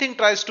whenever anything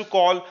tries to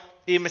call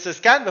AMSI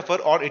scan buffer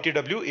or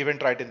ETW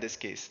event right in this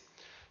case.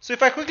 So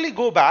if I quickly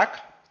go back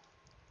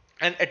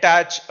and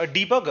attach a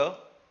debugger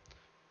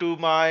to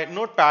my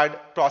notepad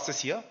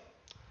process here.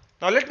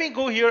 Now let me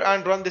go here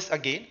and run this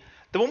again.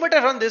 The moment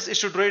I run this, it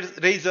should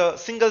raise a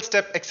single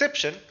step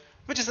exception,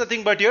 which is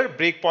nothing but your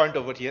breakpoint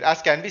over here,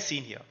 as can be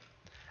seen here.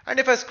 And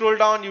if I scroll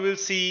down, you will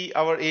see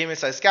our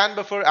AMSI scan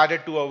buffer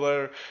added to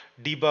our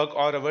debug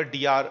or our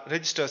DR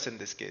registers in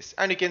this case.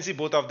 And you can see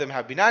both of them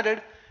have been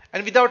added.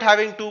 And without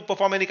having to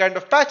perform any kind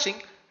of patching,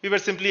 we were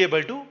simply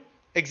able to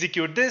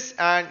execute this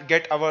and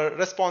get our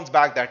response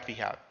back that we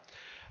have.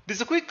 This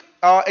is a quick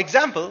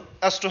example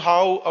as to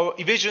how our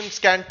evasions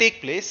can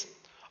take place.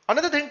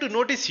 Another thing to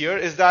notice here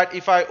is that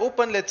if I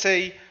open, let's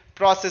say,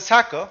 process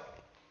hacker,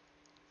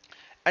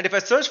 and if I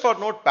search for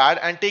Notepad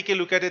and take a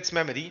look at its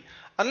memory,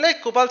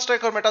 unlike Cobalt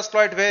Strike or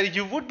Metasploit where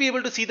you would be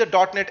able to see the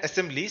 .NET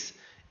assemblies,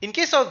 in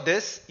case of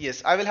this,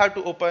 yes, I will have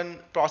to open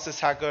process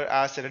hacker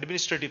as an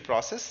administrative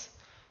process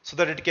so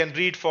that it can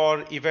read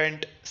for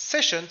event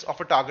sessions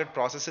of a target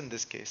process in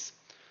this case.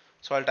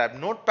 So I'll type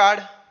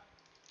Notepad.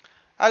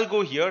 I'll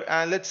go here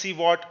and let's see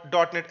what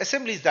 .NET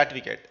assemblies that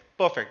we get.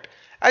 Perfect.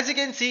 As you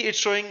can see, it's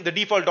showing the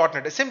default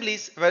 .NET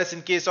assemblies, whereas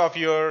in case of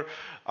your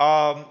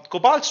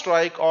Cobalt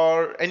Strike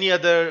or any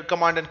other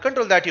command and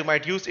control that you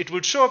might use, it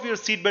would show up your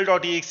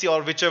seatbelt.exe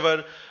or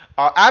whichever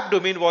app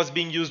domain was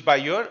being used by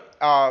your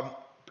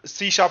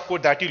C#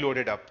 code that you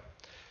loaded up.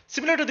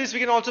 Similar to this,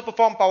 we can also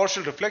perform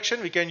PowerShell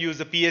reflection. We can use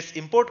the ps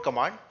import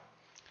command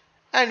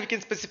and we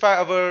can specify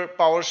our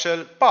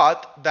PowerShell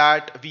path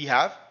that we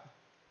have.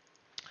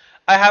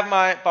 I have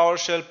my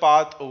PowerShell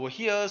path over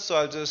here, so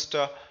I'll just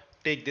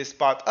take this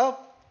path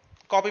up,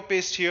 copy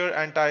paste here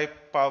and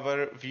type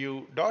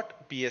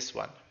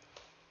powerview.ps1.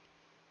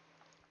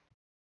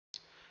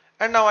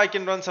 And now I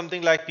can run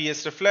something like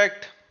ps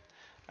reflect.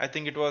 I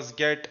think it was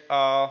get,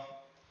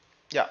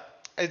 yeah,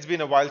 it's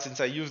been a while since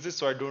I used this,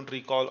 so I don't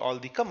recall all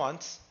the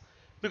commands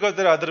because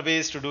there are other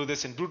ways to do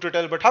this in Brute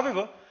Ratel. But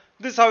however,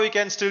 this is how we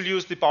can still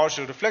use the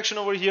PowerShell reflection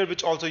over here,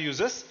 which also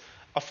uses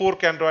a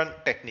fork and run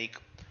technique.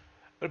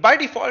 By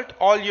default,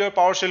 all your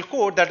PowerShell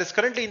code that is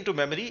currently into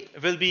memory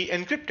will be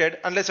encrypted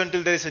unless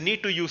until there is a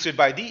need to use it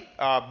by the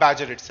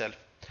badger itself.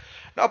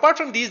 Now, apart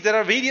from these, there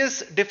are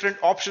various different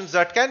options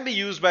that can be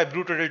used by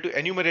Brute Ratel to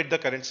enumerate the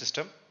current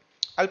system.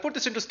 I'll put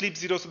this into sleep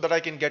 0 so that I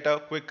can get a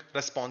quick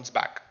response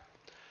back.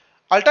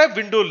 I'll type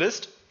window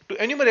list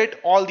to enumerate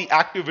all the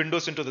active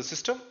windows into the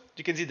system.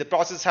 You can see the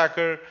process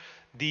hacker,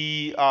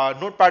 the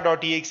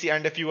notepad.exe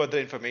and a few other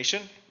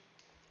information.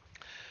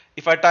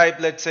 If I type,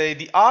 let's say,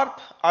 the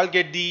ARP, I'll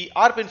get the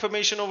ARP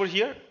information over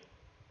here.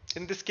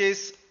 In this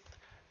case,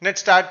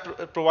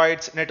 netstat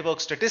provides network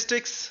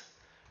statistics.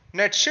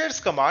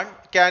 Netshares command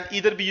can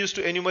either be used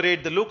to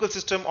enumerate the local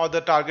system or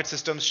the target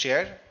system's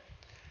share.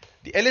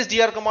 The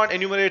lsdr command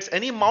enumerates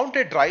any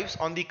mounted drives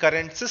on the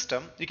current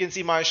system. You can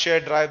see my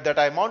shared drive that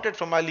I mounted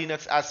from my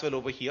Linux as well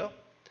over here.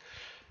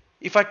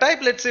 If I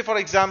type, let's say, for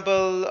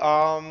example,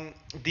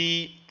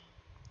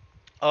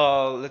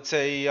 let's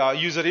say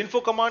user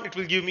info command, it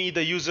will give me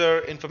the user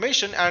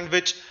information and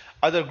which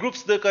other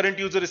groups the current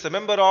user is a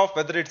member of,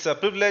 whether it's a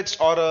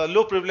privileged or a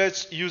low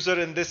privileged user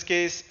in this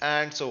case,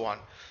 and so on.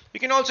 You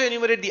can also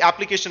enumerate the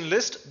application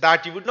list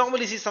that you would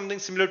normally see something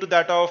similar to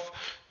that of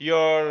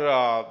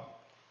your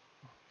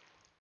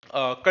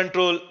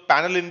control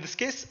panel in this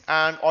case,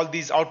 and all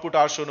these output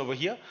are shown over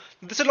here.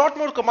 There's a lot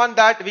more command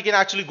that we can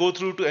actually go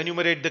through to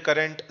enumerate the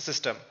current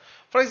system.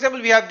 For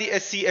example, we have the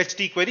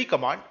scht query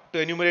command to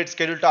enumerate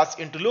scheduled tasks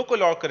into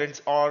local or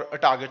current or a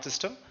target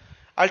system.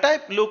 I'll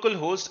type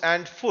localhost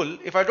and full.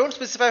 If I don't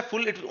specify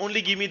full, it will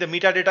only give me the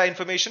metadata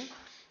information.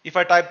 If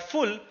I type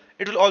full,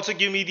 it will also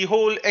give me the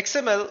whole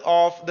XML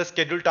of the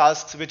scheduled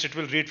tasks which it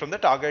will read from the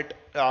target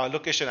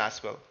location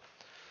as well.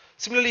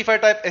 Similarly, if I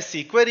type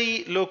sc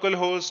query,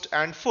 localhost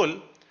and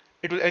full,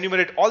 it will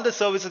enumerate all the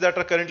services that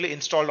are currently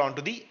installed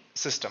onto the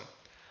system.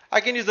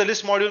 I can use the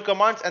list module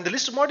commands, and the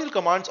list module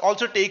commands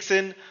also takes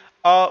in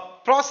a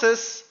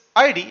process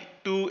ID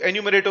to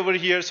enumerate over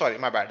here, sorry,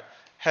 my bad,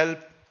 help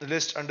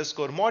list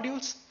underscore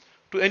modules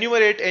to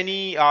enumerate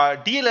any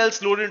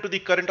DLLs loaded into the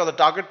current or the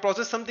target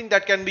process, something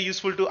that can be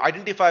useful to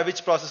identify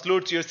which process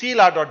loads your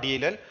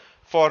CLR.dll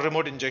for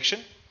remote injection.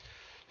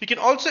 You can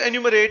also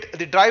enumerate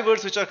the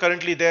drivers which are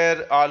currently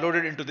there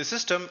loaded into the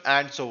system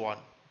and so on.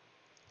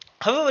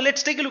 However,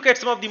 let's take a look at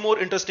some of the more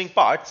interesting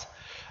parts.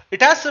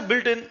 It has a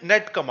built-in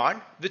net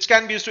command which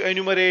can be used to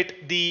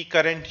enumerate the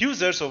current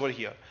users over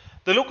here.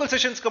 The local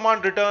sessions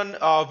command return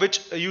which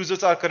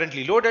users are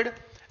currently loaded,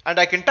 and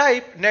I can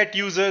type net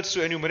users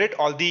to enumerate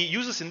all the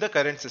users in the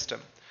current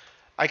system.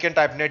 I can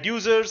type net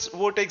users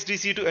vortex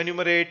DC to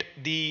enumerate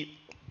the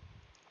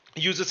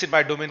users in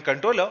my domain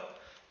controller.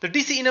 The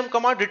dcenum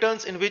command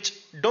returns in which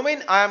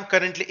domain I am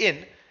currently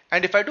in,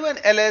 and if I do an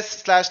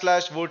ls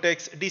 //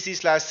 vortex DC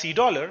 /c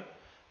 $,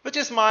 which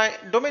is my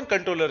domain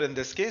controller in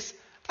this case,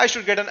 I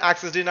should get an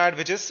access denied,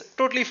 which is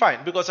totally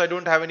fine because I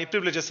don't have any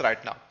privileges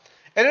right now.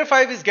 Error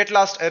 5 is get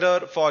last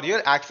error for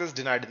your access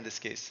denied in this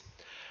case.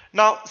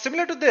 Now,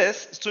 similar to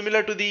this,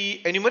 similar to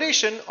the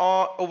enumeration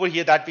over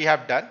here that we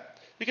have done,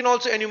 you can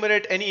also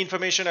enumerate any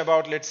information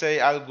about, let's say,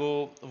 I'll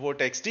go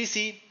vortex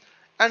DC,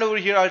 and over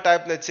here I'll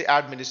type, let's say,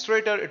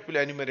 administrator. It will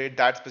enumerate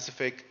that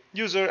specific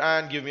user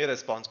and give me a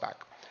response back.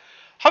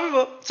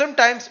 However,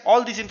 sometimes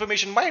all this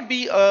information might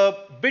be a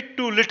bit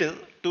too little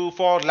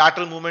for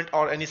lateral movement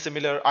or any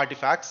similar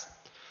artifacts.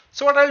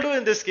 So what I'll do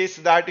in this case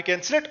is that you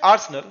can select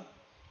Arsenal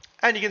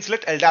and you can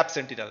select LDAP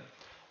Sentinel.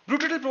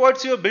 Brute Ratel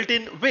provides you a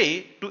built-in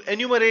way to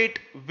enumerate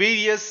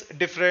various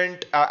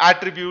different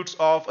attributes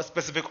of a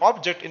specific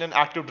object in an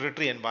Active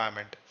Directory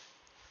environment.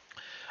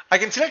 I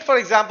can select, for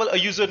example, a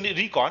user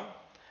recon,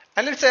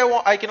 and let's say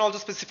I can also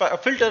specify a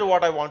filter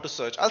what I want to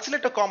search. I'll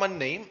select a common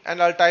name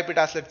and I'll type it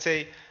as, let's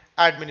say,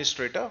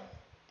 administrator.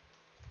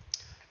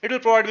 It will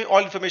provide me all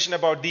information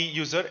about the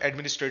user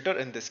administrator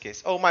in this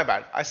case. Oh, my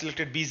bad. I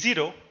selected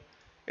B0.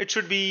 It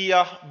should be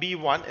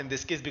B1 in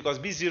this case because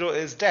B0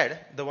 is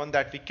dead, the one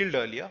that we killed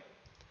earlier.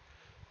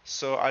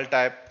 So I'll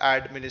type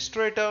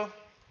administrator.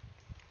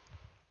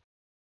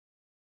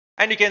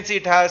 And you can see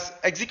it has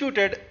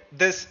executed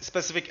this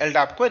specific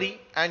LDAP query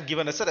and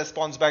given us a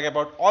response back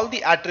about all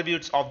the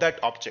attributes of that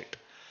object.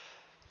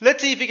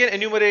 Let's see if we can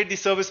enumerate the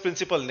service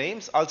principal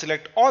names. I'll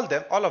select all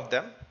of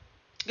them.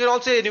 You can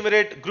also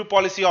enumerate group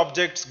policy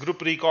objects, group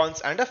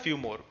recons, and a few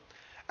more.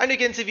 And you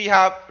can see we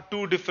have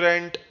two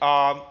different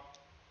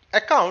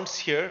accounts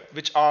here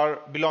which are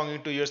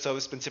belonging to your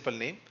service principal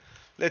name.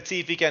 Let's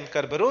see if we can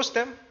Kerberos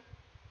them.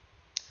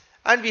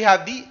 And we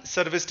have the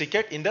service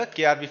ticket in the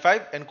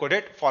KRV5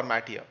 encoded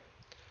format here.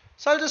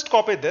 So I'll just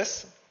copy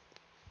this.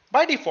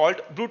 By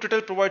default, Brute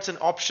Ratel provides an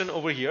option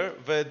over here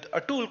with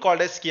a tool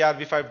called as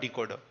KRV5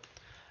 decoder.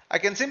 I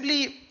can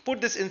simply put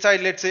this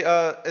inside, let's say,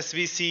 a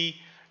svc.tkt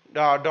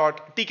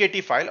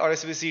file or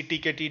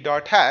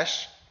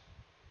svc.tkt.hash,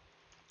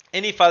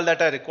 any file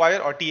that I require,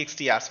 or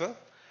txt as well.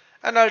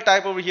 And I'll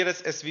type over here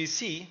as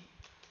svc,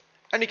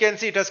 and you can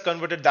see it has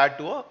converted that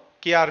to a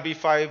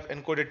KRV5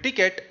 encoded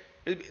ticket.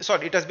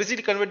 Sorry, it has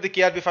basically converted the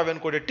KRV5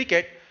 encoded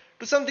ticket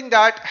to something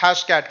that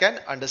Hashcat can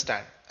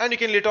understand. And you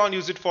can later on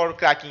use it for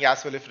cracking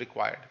as well if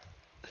required.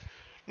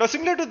 Now,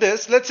 similar to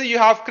this, let's say you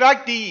have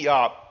cracked the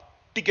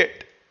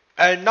ticket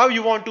and now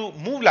you want to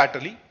move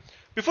laterally.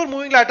 Before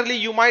moving laterally,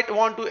 you might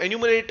want to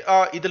enumerate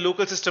either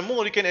local system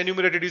more. You can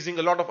enumerate it using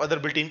a lot of other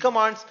built-in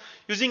commands,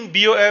 using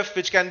BOF,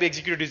 which can be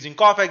executed using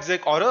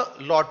COFEXEC, or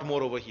a lot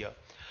more over here.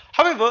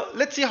 However,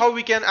 let's see how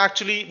we can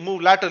actually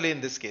move laterally in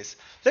this case.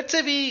 Let's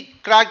say we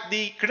crack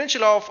the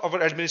credential of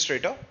our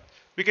administrator.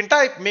 We can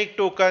type make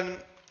token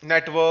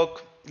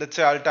network. Let's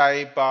say I'll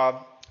type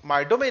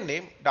my domain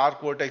name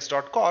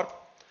darkvortex.corp,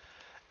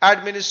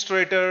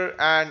 administrator,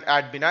 and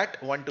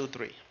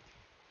adminat123.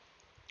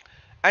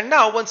 And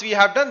now once we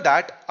have done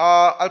that,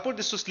 I'll put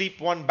this to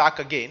sleep one back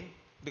again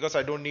because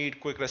I don't need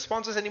quick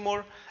responses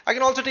anymore. I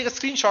can also take a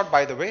screenshot,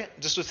 by the way,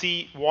 just to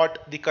see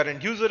what the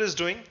current user is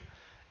doing.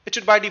 It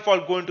should by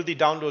default go into the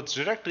downloads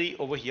directory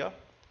over here,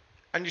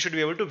 and you should be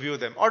able to view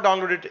them or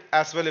download it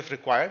as well if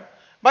required.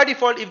 By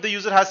default, if the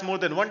user has more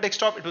than one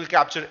desktop, it will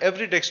capture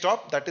every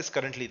desktop that is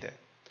currently there.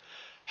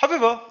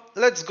 However,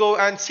 let's go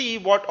and see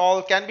what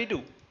all can we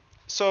do.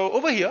 So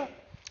over here,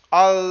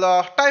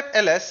 I'll type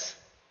ls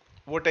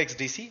vortex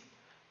dc.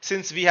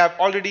 Since we have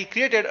already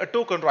created a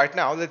token right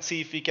now, let's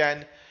see if we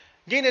can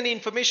gain any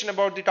information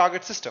about the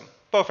target system.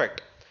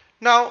 Perfect.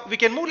 Now we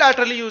can move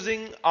laterally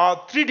using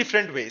three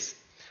different ways.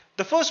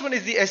 The first one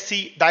is the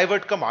sc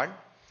divert command,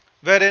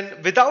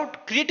 wherein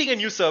without creating a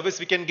new service,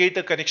 we can get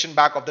the connection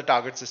back of the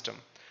target system.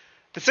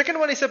 The second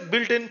one is a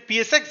built-in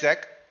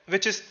psexec,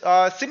 which is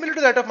similar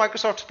to that of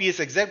Microsoft's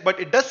psexec, but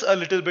it does a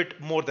little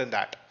bit more than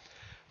that.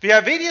 We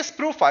have various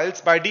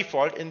profiles by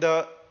default in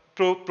the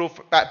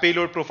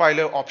payload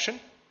profiler option.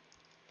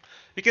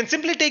 You can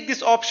simply take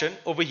this option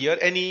over here,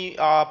 any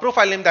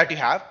profile name that you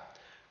have,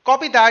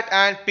 copy that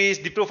and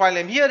paste the profile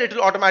name here. It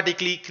will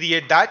automatically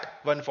create that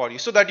one for you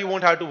so that you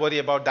won't have to worry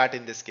about that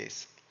in this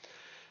case.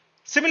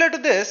 Similar to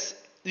this,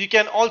 you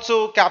can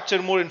also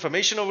capture more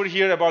information over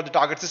here about the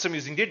target system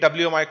using the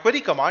WMI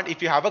query command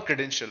if you have a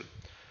credential.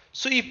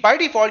 So if by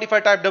default, if I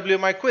type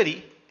WMI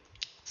query,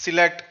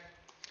 select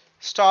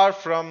star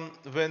from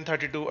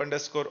win32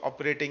 underscore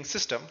operating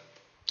system,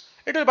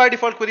 it will by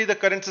default query the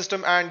current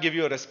system and give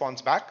you a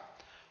response back.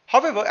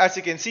 However, as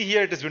you can see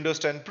here, it is Windows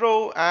 10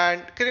 Pro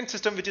and current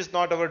system, which is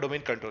not our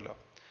domain controller.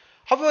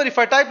 However, if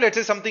I type, let's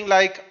say something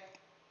like,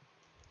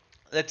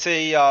 let's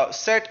say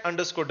set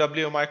underscore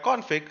WMI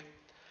config,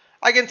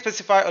 I can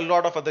specify a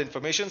lot of other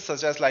information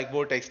such as like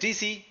vortex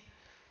dc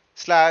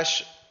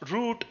slash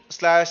root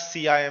slash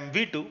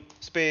cimv2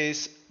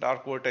 space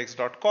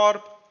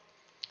darkvortex.corp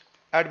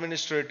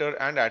administrator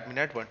and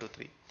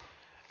adminat123.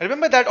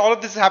 Remember that all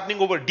of this is happening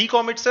over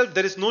DCOM itself.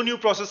 There is no new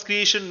process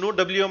creation, no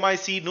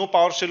WMIC, no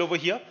PowerShell over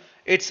here.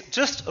 It's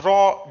just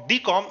raw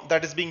DCOM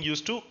that is being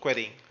used to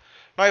querying.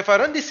 Now if I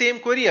run the same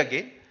query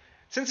again,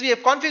 since we have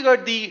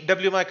configured the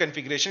WMI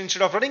configuration,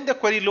 instead of running the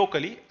query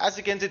locally, as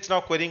you can see, it's now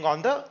querying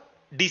on the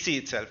DC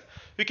itself.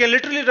 You can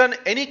literally run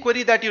any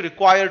query that you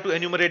require to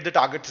enumerate the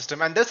target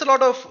system, and there's a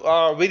lot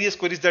of various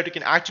queries that you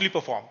can actually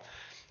perform.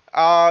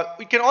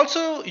 You can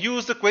also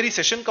use the query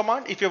session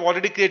command if you have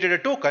already created a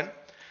token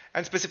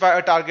and specify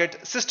a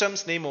target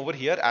system's name over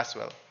here as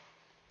well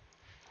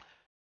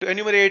to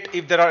enumerate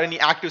if there are any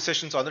active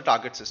sessions on the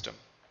target system.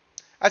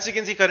 As you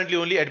can see, currently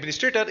only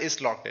administrator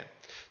is logged in.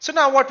 So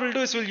now what we'll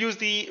do is we'll use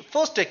the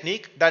first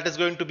technique, that is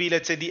going to be,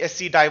 let's say, the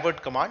sc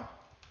divert command.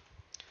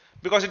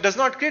 because it does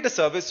not create a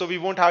service, so we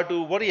won't have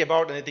to worry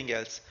about anything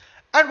else.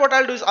 And what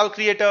I'll do is I'll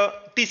create a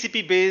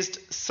TCP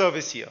based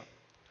service here.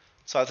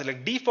 So I'll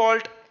select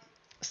default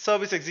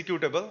service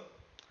executable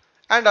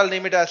and I'll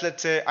name it as,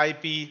 let's say,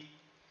 IP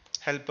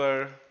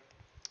helper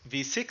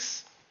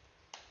v6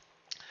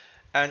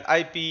 and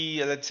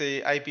IP, let's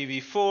say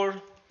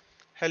IPv4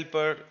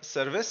 helper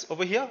service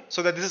over here,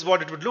 so that this is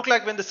what it would look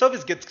like when the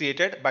service gets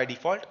created by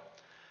default.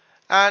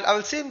 And I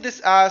will save this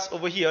as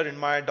over here in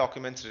my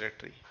documents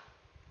directory.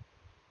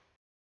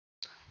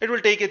 It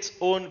will take its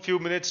own few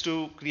minutes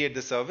to create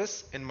the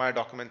service in my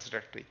documents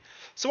directory.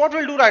 So what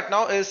we'll do right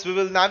now is we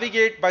will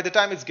navigate by the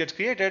time it gets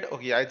created.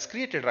 Okay, yeah, it's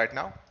created right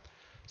now.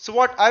 So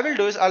what I will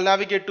do is I'll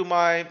navigate to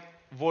my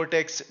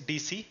Vortex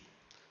DC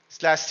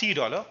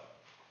 /C$.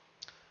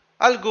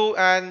 I'll go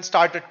and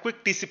start a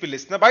quick TCP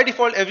listener. By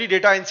default, every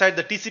data inside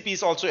the TCP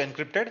is also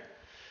encrypted.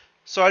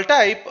 So I'll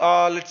type,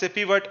 let's say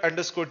pivot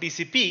underscore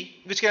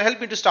TCP, which can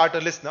help me to start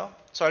a listener.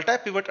 So I'll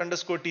type pivot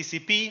underscore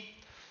TCP.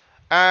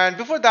 And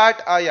before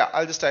that, yeah,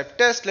 I'll just type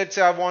test. Let's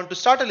say I want to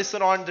start a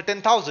listener on the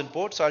 10,000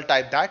 port. So I'll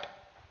type that.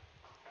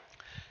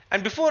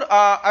 And before,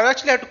 I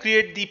actually have to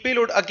create the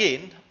payload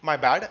again. My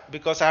bad,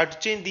 because I had to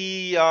change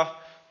the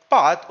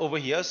path over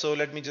here. So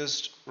let me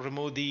just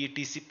remove the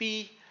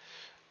TCP.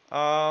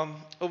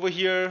 Over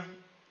here,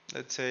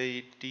 let's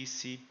say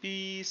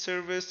TCP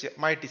service. Yeah,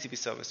 my TCP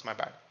service, my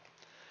bad.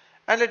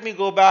 And let me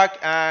go back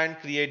and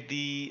create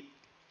the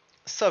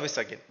service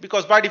again,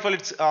 because by default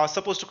it's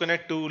supposed to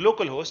connect to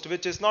localhost,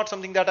 which is not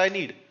something that I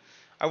need.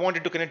 I want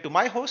it to connect to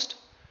my host,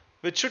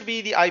 which should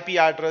be the IP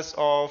address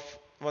of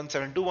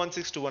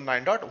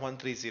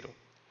 172.168.1.1.30.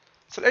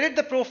 So edit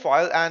the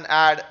profile and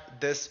add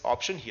this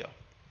option here.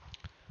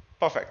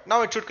 Perfect.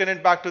 Now it should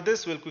connect back to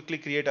this. We'll quickly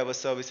create our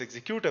service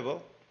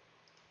executable.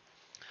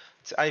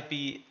 It's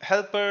IP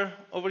helper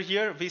over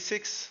here,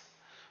 v6,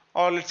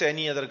 or let's say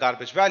any other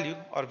garbage value,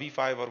 or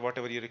v5, or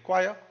whatever you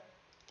require.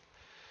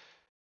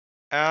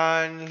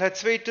 And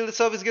let's wait till the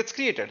service gets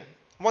created.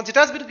 Once it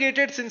has been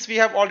created, since we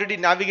have already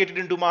navigated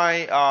into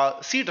my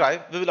C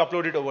drive, we will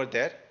upload it over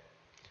there.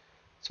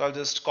 So I'll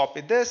just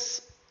copy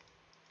this.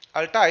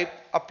 I'll type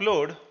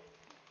upload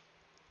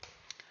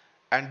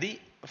and the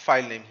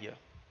file name here.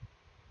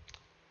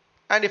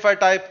 And if I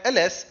type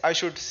ls, I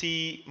should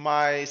see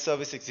my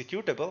service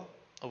executable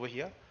over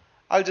here.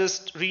 I'll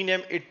just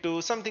rename it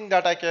to something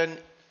that it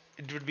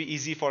would be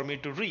easy for me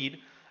to read.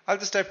 I'll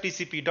just type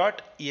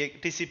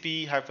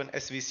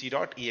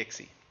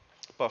tcp-svc.exe.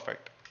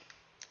 Perfect.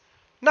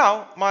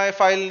 Now my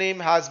file name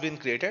has been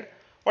created.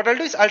 What I'll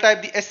do is I'll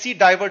type the sc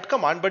divert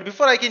command, but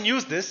before I can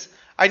use this,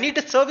 I need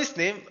a service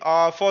name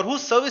for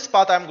whose service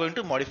path I'm going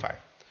to modify.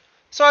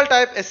 So I'll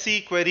type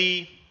sc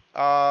query,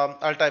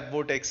 I'll type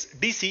Vortex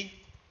DC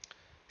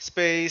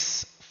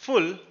space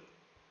full,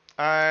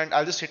 and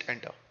I'll just hit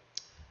enter.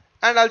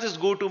 And I'll just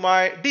go to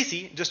my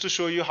DC just to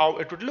show you how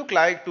it would look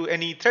like to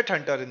any threat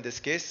hunter in this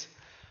case.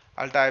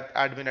 I'll type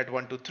admin at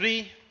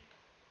 123.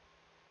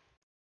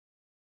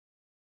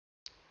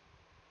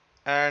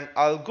 And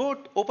I'll go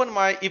open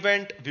my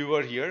event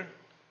viewer here.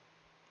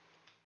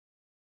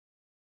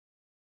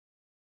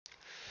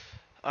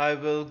 I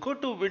will go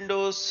to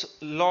Windows,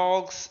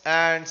 Logs,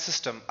 and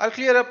System. I'll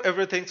clear up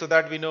everything so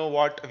that we know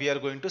what we are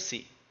going to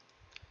see.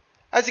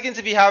 As you can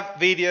see, we have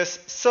various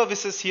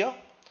services here.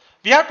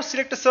 We have to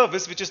select a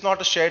service which is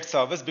not a shared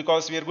service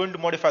because we are going to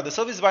modify the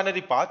service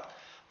binary path.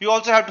 We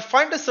also have to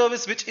find a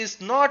service which is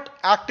not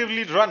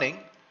actively running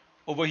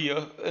over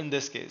here in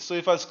this case. So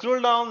if I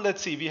scroll down,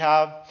 let's see, we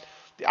have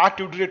the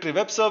Active Directory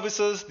Web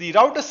Services, the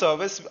router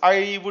service.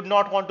 I would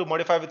not want to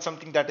modify with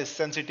something that is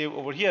sensitive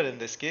over here in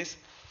this case.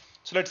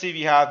 So let's see,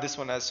 we have this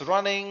one as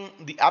running.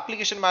 The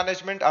application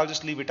management, I'll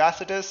just leave it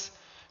as it is.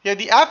 Here,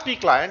 the AppV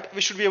client,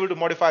 we should be able to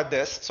modify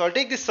this. So I'll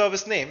take this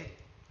service name.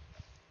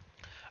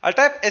 I'll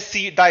type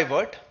sc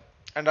divert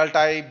and I'll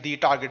type the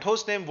target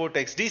host name,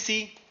 Vortex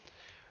DC,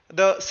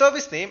 the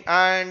service name,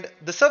 and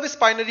the service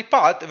binary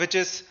path, which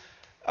is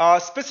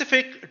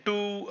specific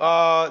to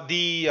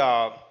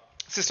the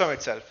system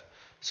itself.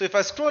 So if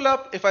I scroll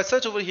up, if I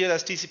search over here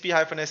as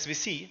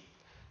TCP-svc,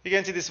 you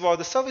can see this was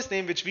the service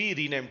name which we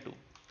renamed to.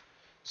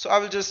 So I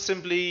will just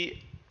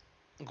simply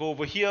go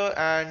over here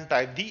and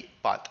type the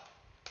path.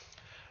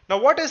 Now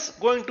what is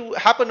going to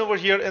happen over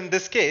here in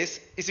this case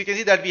is you can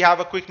see that we have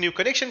a quick new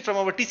connection from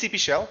our TCP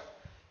shell.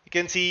 You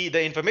can see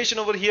the information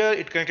over here,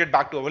 it connected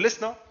back to our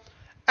listener.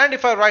 And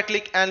if I right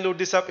click and load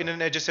this up in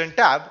an adjacent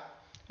tab,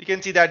 you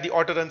can see that the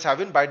auto runs have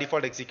been by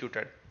default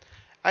executed.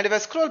 And if I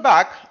scroll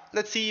back,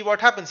 let's see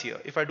what happens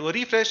here. If I do a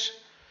refresh,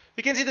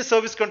 you can see the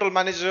service control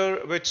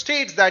manager, which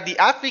states that the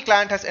AppV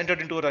client has entered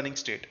into a running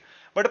state.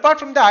 But apart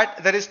from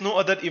that, there is no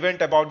other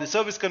event about the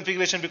service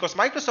configuration because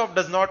Microsoft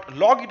does not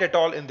log it at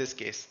all in this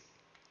case.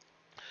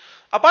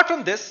 Apart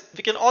from this,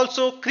 we can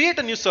also create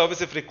a new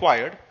service if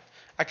required.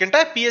 I can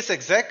type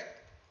psexec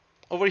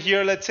over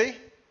here, let's say.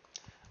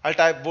 I'll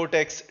type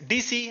Vortex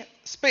DC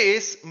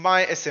space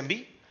my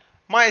SMB.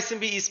 My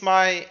SMB is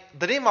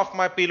the name of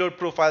my payload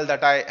profile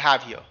that I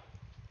have here,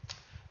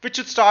 which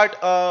should start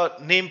a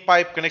name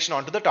pipe connection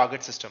onto the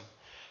target system.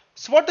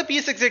 So what the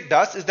psexec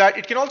does is that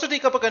it can also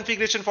take up a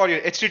configuration for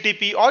your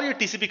HTTP or your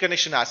TCP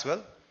connection as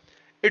well.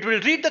 It will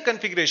read the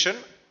configuration,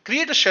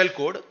 create a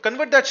shellcode,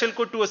 convert that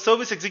shellcode to a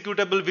service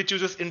executable which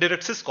uses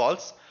indirect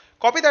syscalls,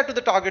 copy that to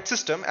the target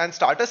system and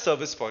start a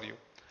service for you.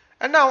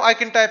 And now I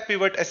can type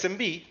pivot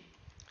SMB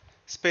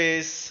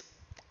space,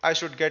 I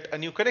should get a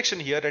new connection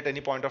here at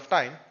any point of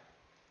time,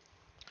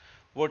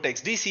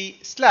 Vortex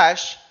DC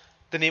slash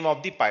the name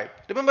of the pipe.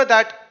 Remember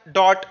that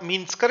dot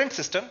means current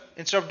system.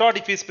 Instead of dot,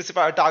 if we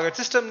specify a target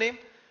system name,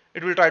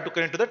 it will try to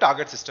connect to the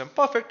target system.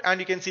 Perfect. And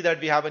you can see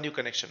that we have a new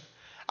connection.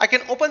 I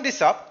can open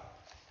this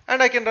up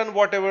and I can run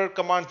whatever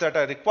commands that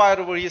I require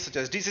over here, such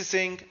as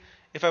dcsync.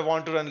 If I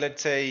want to run,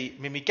 let's say,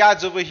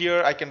 mimicads over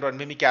here, I can run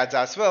mimicads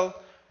as well.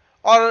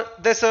 Or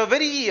there's a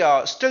very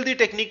stealthy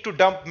technique to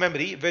dump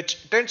memory,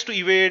 which tends to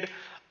evade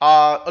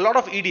a lot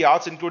of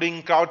EDRs,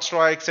 including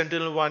CrowdStrike,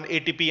 Sentinel-1,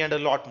 ATP, and a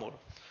lot more.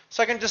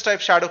 So I can just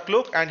type shadow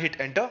cloak and hit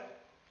enter,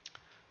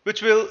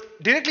 which will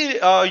directly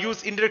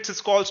use indirect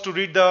syscalls to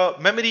read the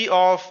memory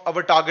of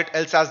our target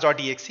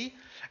lsas.exe.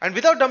 And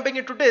without dumping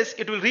it to disk,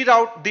 it will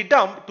reroute the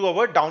dump to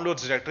our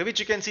downloads directory, which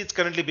you can see it's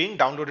currently being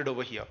downloaded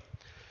over here.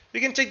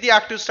 You can check the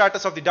active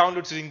status of the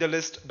downloads using the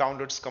list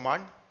downloads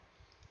command,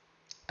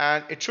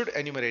 and it should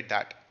enumerate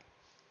that.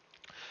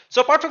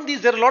 So apart from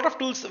these, there are a lot of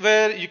tools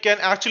where you can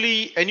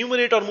actually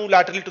enumerate or move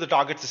laterally to the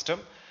target system.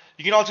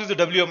 You can also use the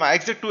WMI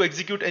exec to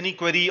execute any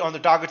query on the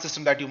target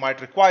system that you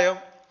might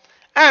require.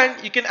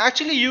 And you can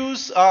actually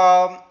use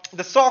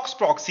the SOCKS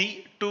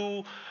proxy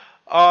to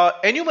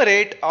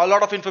enumerate a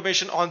lot of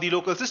information on the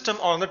local system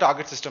or on the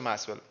target system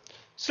as well.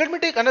 So let me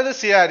take another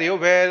scenario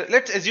where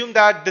let's assume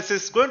that this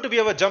is going to be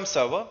our jump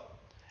server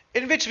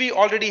in which we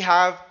already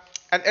have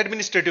an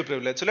administrative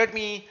privilege. So let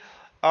me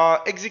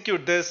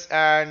execute this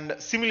and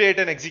simulate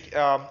an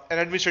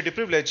administrative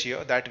privilege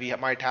here that we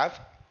might have.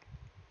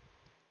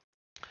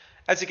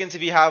 As you can see,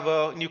 we have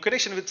a new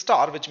connection with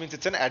star, which means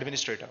it's an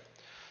administrator.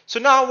 So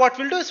now what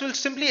we'll do is we'll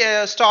simply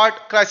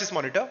start crisis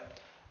monitor.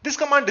 This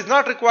command does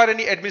not require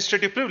any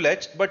administrative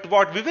privilege, but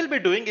what we will be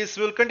doing is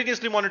we'll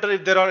continuously monitor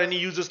if there are any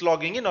users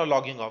logging in or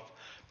logging off.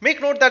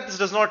 Make note that this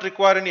does not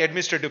require any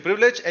administrative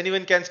privilege.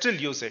 Anyone can still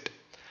use it.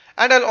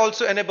 And I'll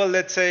also enable,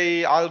 let's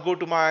say, I'll go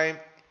to my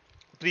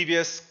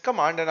previous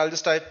command and I'll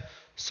just type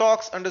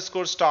socks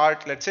underscore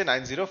start, let's say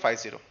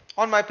 9050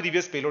 on my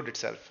previous payload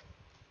itself.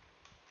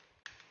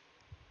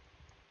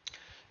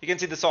 You can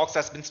see the socks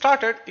has been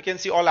started. You can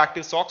see all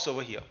active socks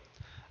over here.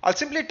 I'll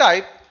simply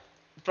type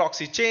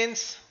proxy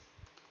chains,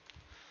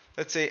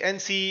 let's say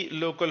nc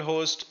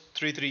localhost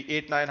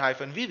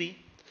 3389-vv.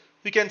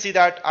 You can see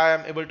that I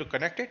am able to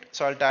connect it.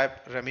 So I'll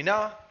type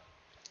remina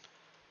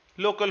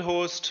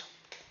localhost.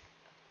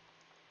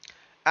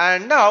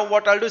 And now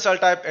what I'll do is I'll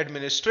type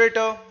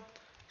administrator,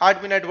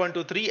 admin at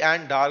 123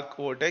 and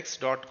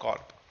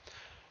darkvortex.corp.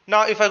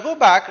 Now if I go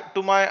back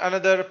to my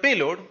another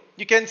payload,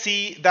 you can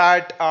see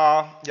that,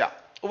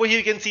 over here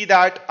you can see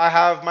that I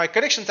have my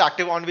connections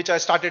active on which I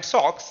started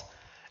socks,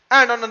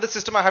 and on another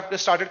system I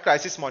have started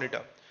crisis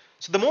monitor.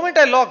 So the moment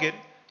I log in,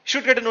 you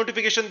should get a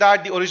notification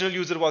that the original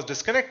user was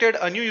disconnected,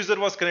 a new user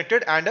was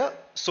connected, and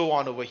so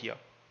on over here.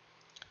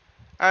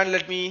 And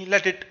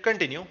let it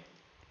continue.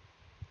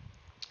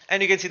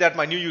 And you can see that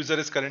my new user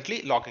is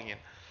currently logging in.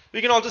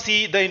 You can also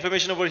see the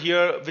information over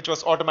here which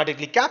was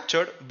automatically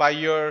captured by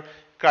your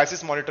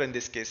crisis monitor in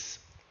this case.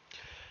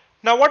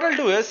 Now what I'll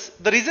do is,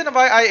 the reason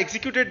why I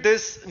executed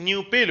this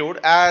new payload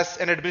as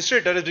an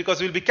administrator is because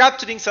we'll be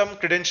capturing some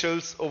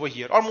credentials over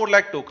here, or more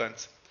like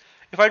tokens.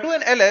 If I do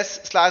an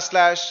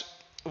ls//vortex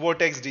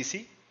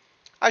DC,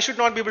 I should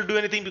not be able to do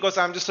anything because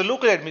I'm just a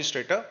local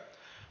administrator.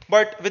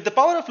 But with the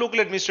power of local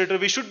administrator,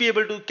 we should be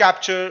able to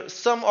capture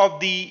some of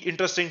the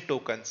interesting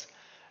tokens.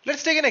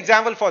 Let's take an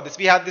example for this.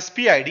 We have this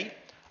PID.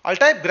 I'll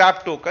type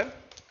grab token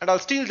and I'll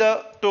steal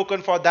the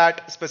token for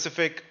that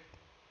specific,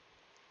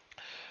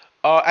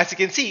 as you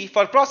can see,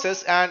 for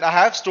process, and I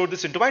have stored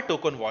this into my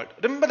token vault.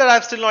 Remember that I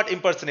have still not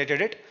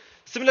impersonated it.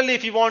 Similarly,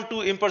 if you want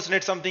to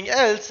impersonate something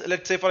else,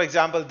 let's say for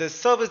example this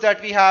service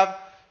that we have,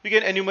 we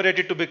can enumerate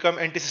it to become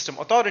anti-system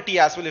authority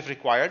as well if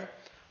required,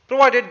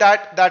 provided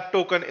that that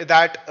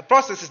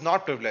process is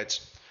not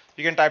privileged.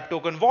 You can type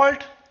token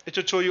vault. It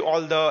should show you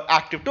all the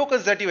active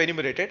tokens that you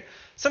enumerated.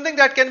 Something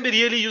that can be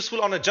really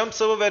useful on a jump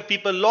server where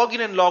people log in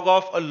and log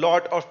off a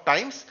lot of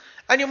times,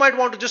 and you might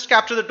want to just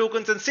capture the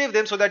tokens and save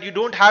them so that you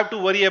don't have to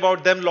worry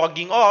about them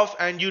logging off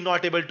and you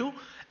not able to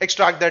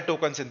extract their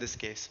tokens in this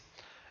case.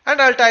 And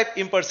I'll type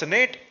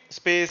impersonate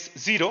space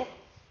 0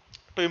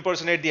 to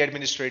impersonate the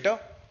administrator.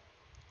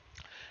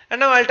 And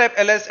now I'll type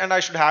ls and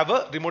I should have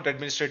a remote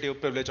administrative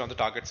privilege on the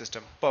target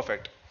system.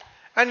 Perfect.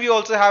 And we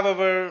also have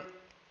our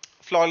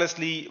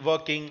flawlessly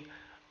working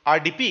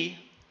RDP.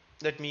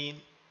 Let me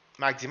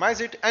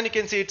maximize it, and you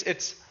can see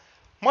it's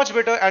much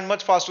better and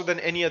much faster than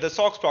any other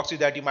SOCKS proxy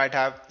that you might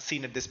have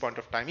seen at this point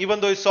of time.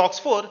 Even though it's SOCKS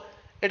 4,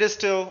 it is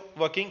still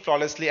working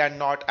flawlessly and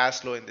not as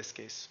slow in this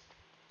case.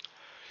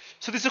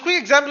 So this is a quick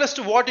example as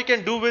to what you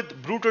can do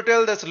with Brute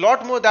Ratel. There's a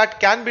lot more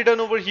that can be done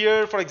over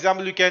here. For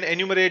example, you can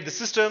enumerate the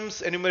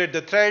systems, enumerate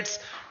the threads,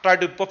 try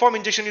to perform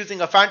injection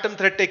using a phantom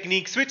thread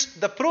technique, switch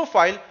the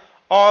profile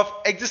of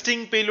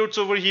existing payloads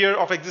over here,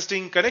 of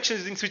existing connections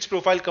using switch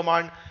profile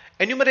command,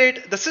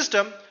 enumerate the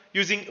system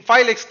using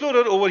file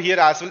explorer over here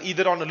as well,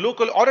 either on a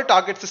local or a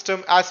target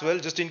system as well,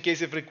 just in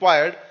case if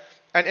required,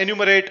 and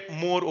enumerate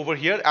more over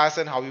here as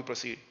and how you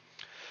proceed.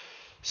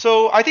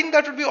 So I think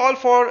that would be all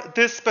for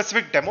this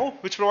specific demo,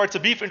 which provides a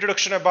brief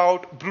introduction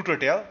about Brute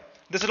Ratel.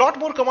 There's a lot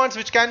more commands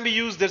which can be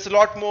used. There's a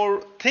lot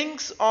more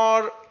things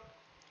or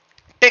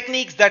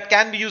techniques that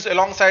can be used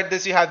alongside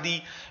this. You have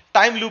the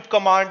time loop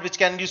command, which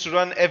can be used to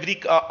run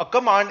a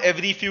command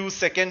every few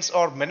seconds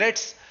or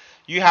minutes.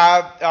 You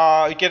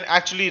have you can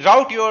actually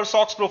route your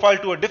SOX profile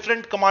to a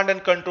different command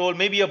and control,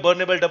 maybe a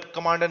burnable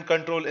command and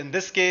control in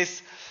this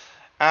case.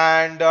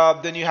 And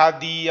then you have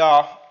the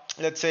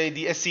let's say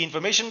the SC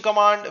information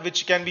command,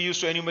 which can be used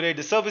to enumerate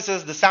the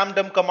services. The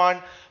samdum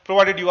command,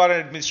 provided you are an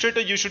administrator,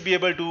 you should be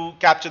able to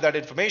capture that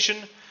information.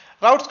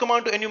 Routes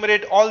command to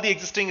enumerate all the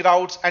existing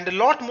routes, and a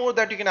lot more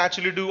that you can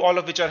actually do, all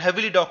of which are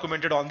heavily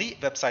documented on the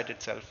website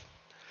itself.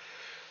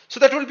 So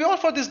that will be all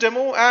for this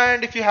demo,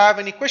 and if you have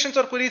any questions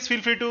or queries,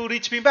 feel free to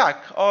reach me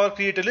back or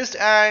create a list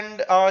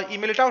and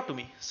email it out to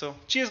me. So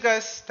cheers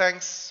guys,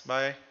 thanks,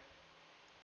 bye.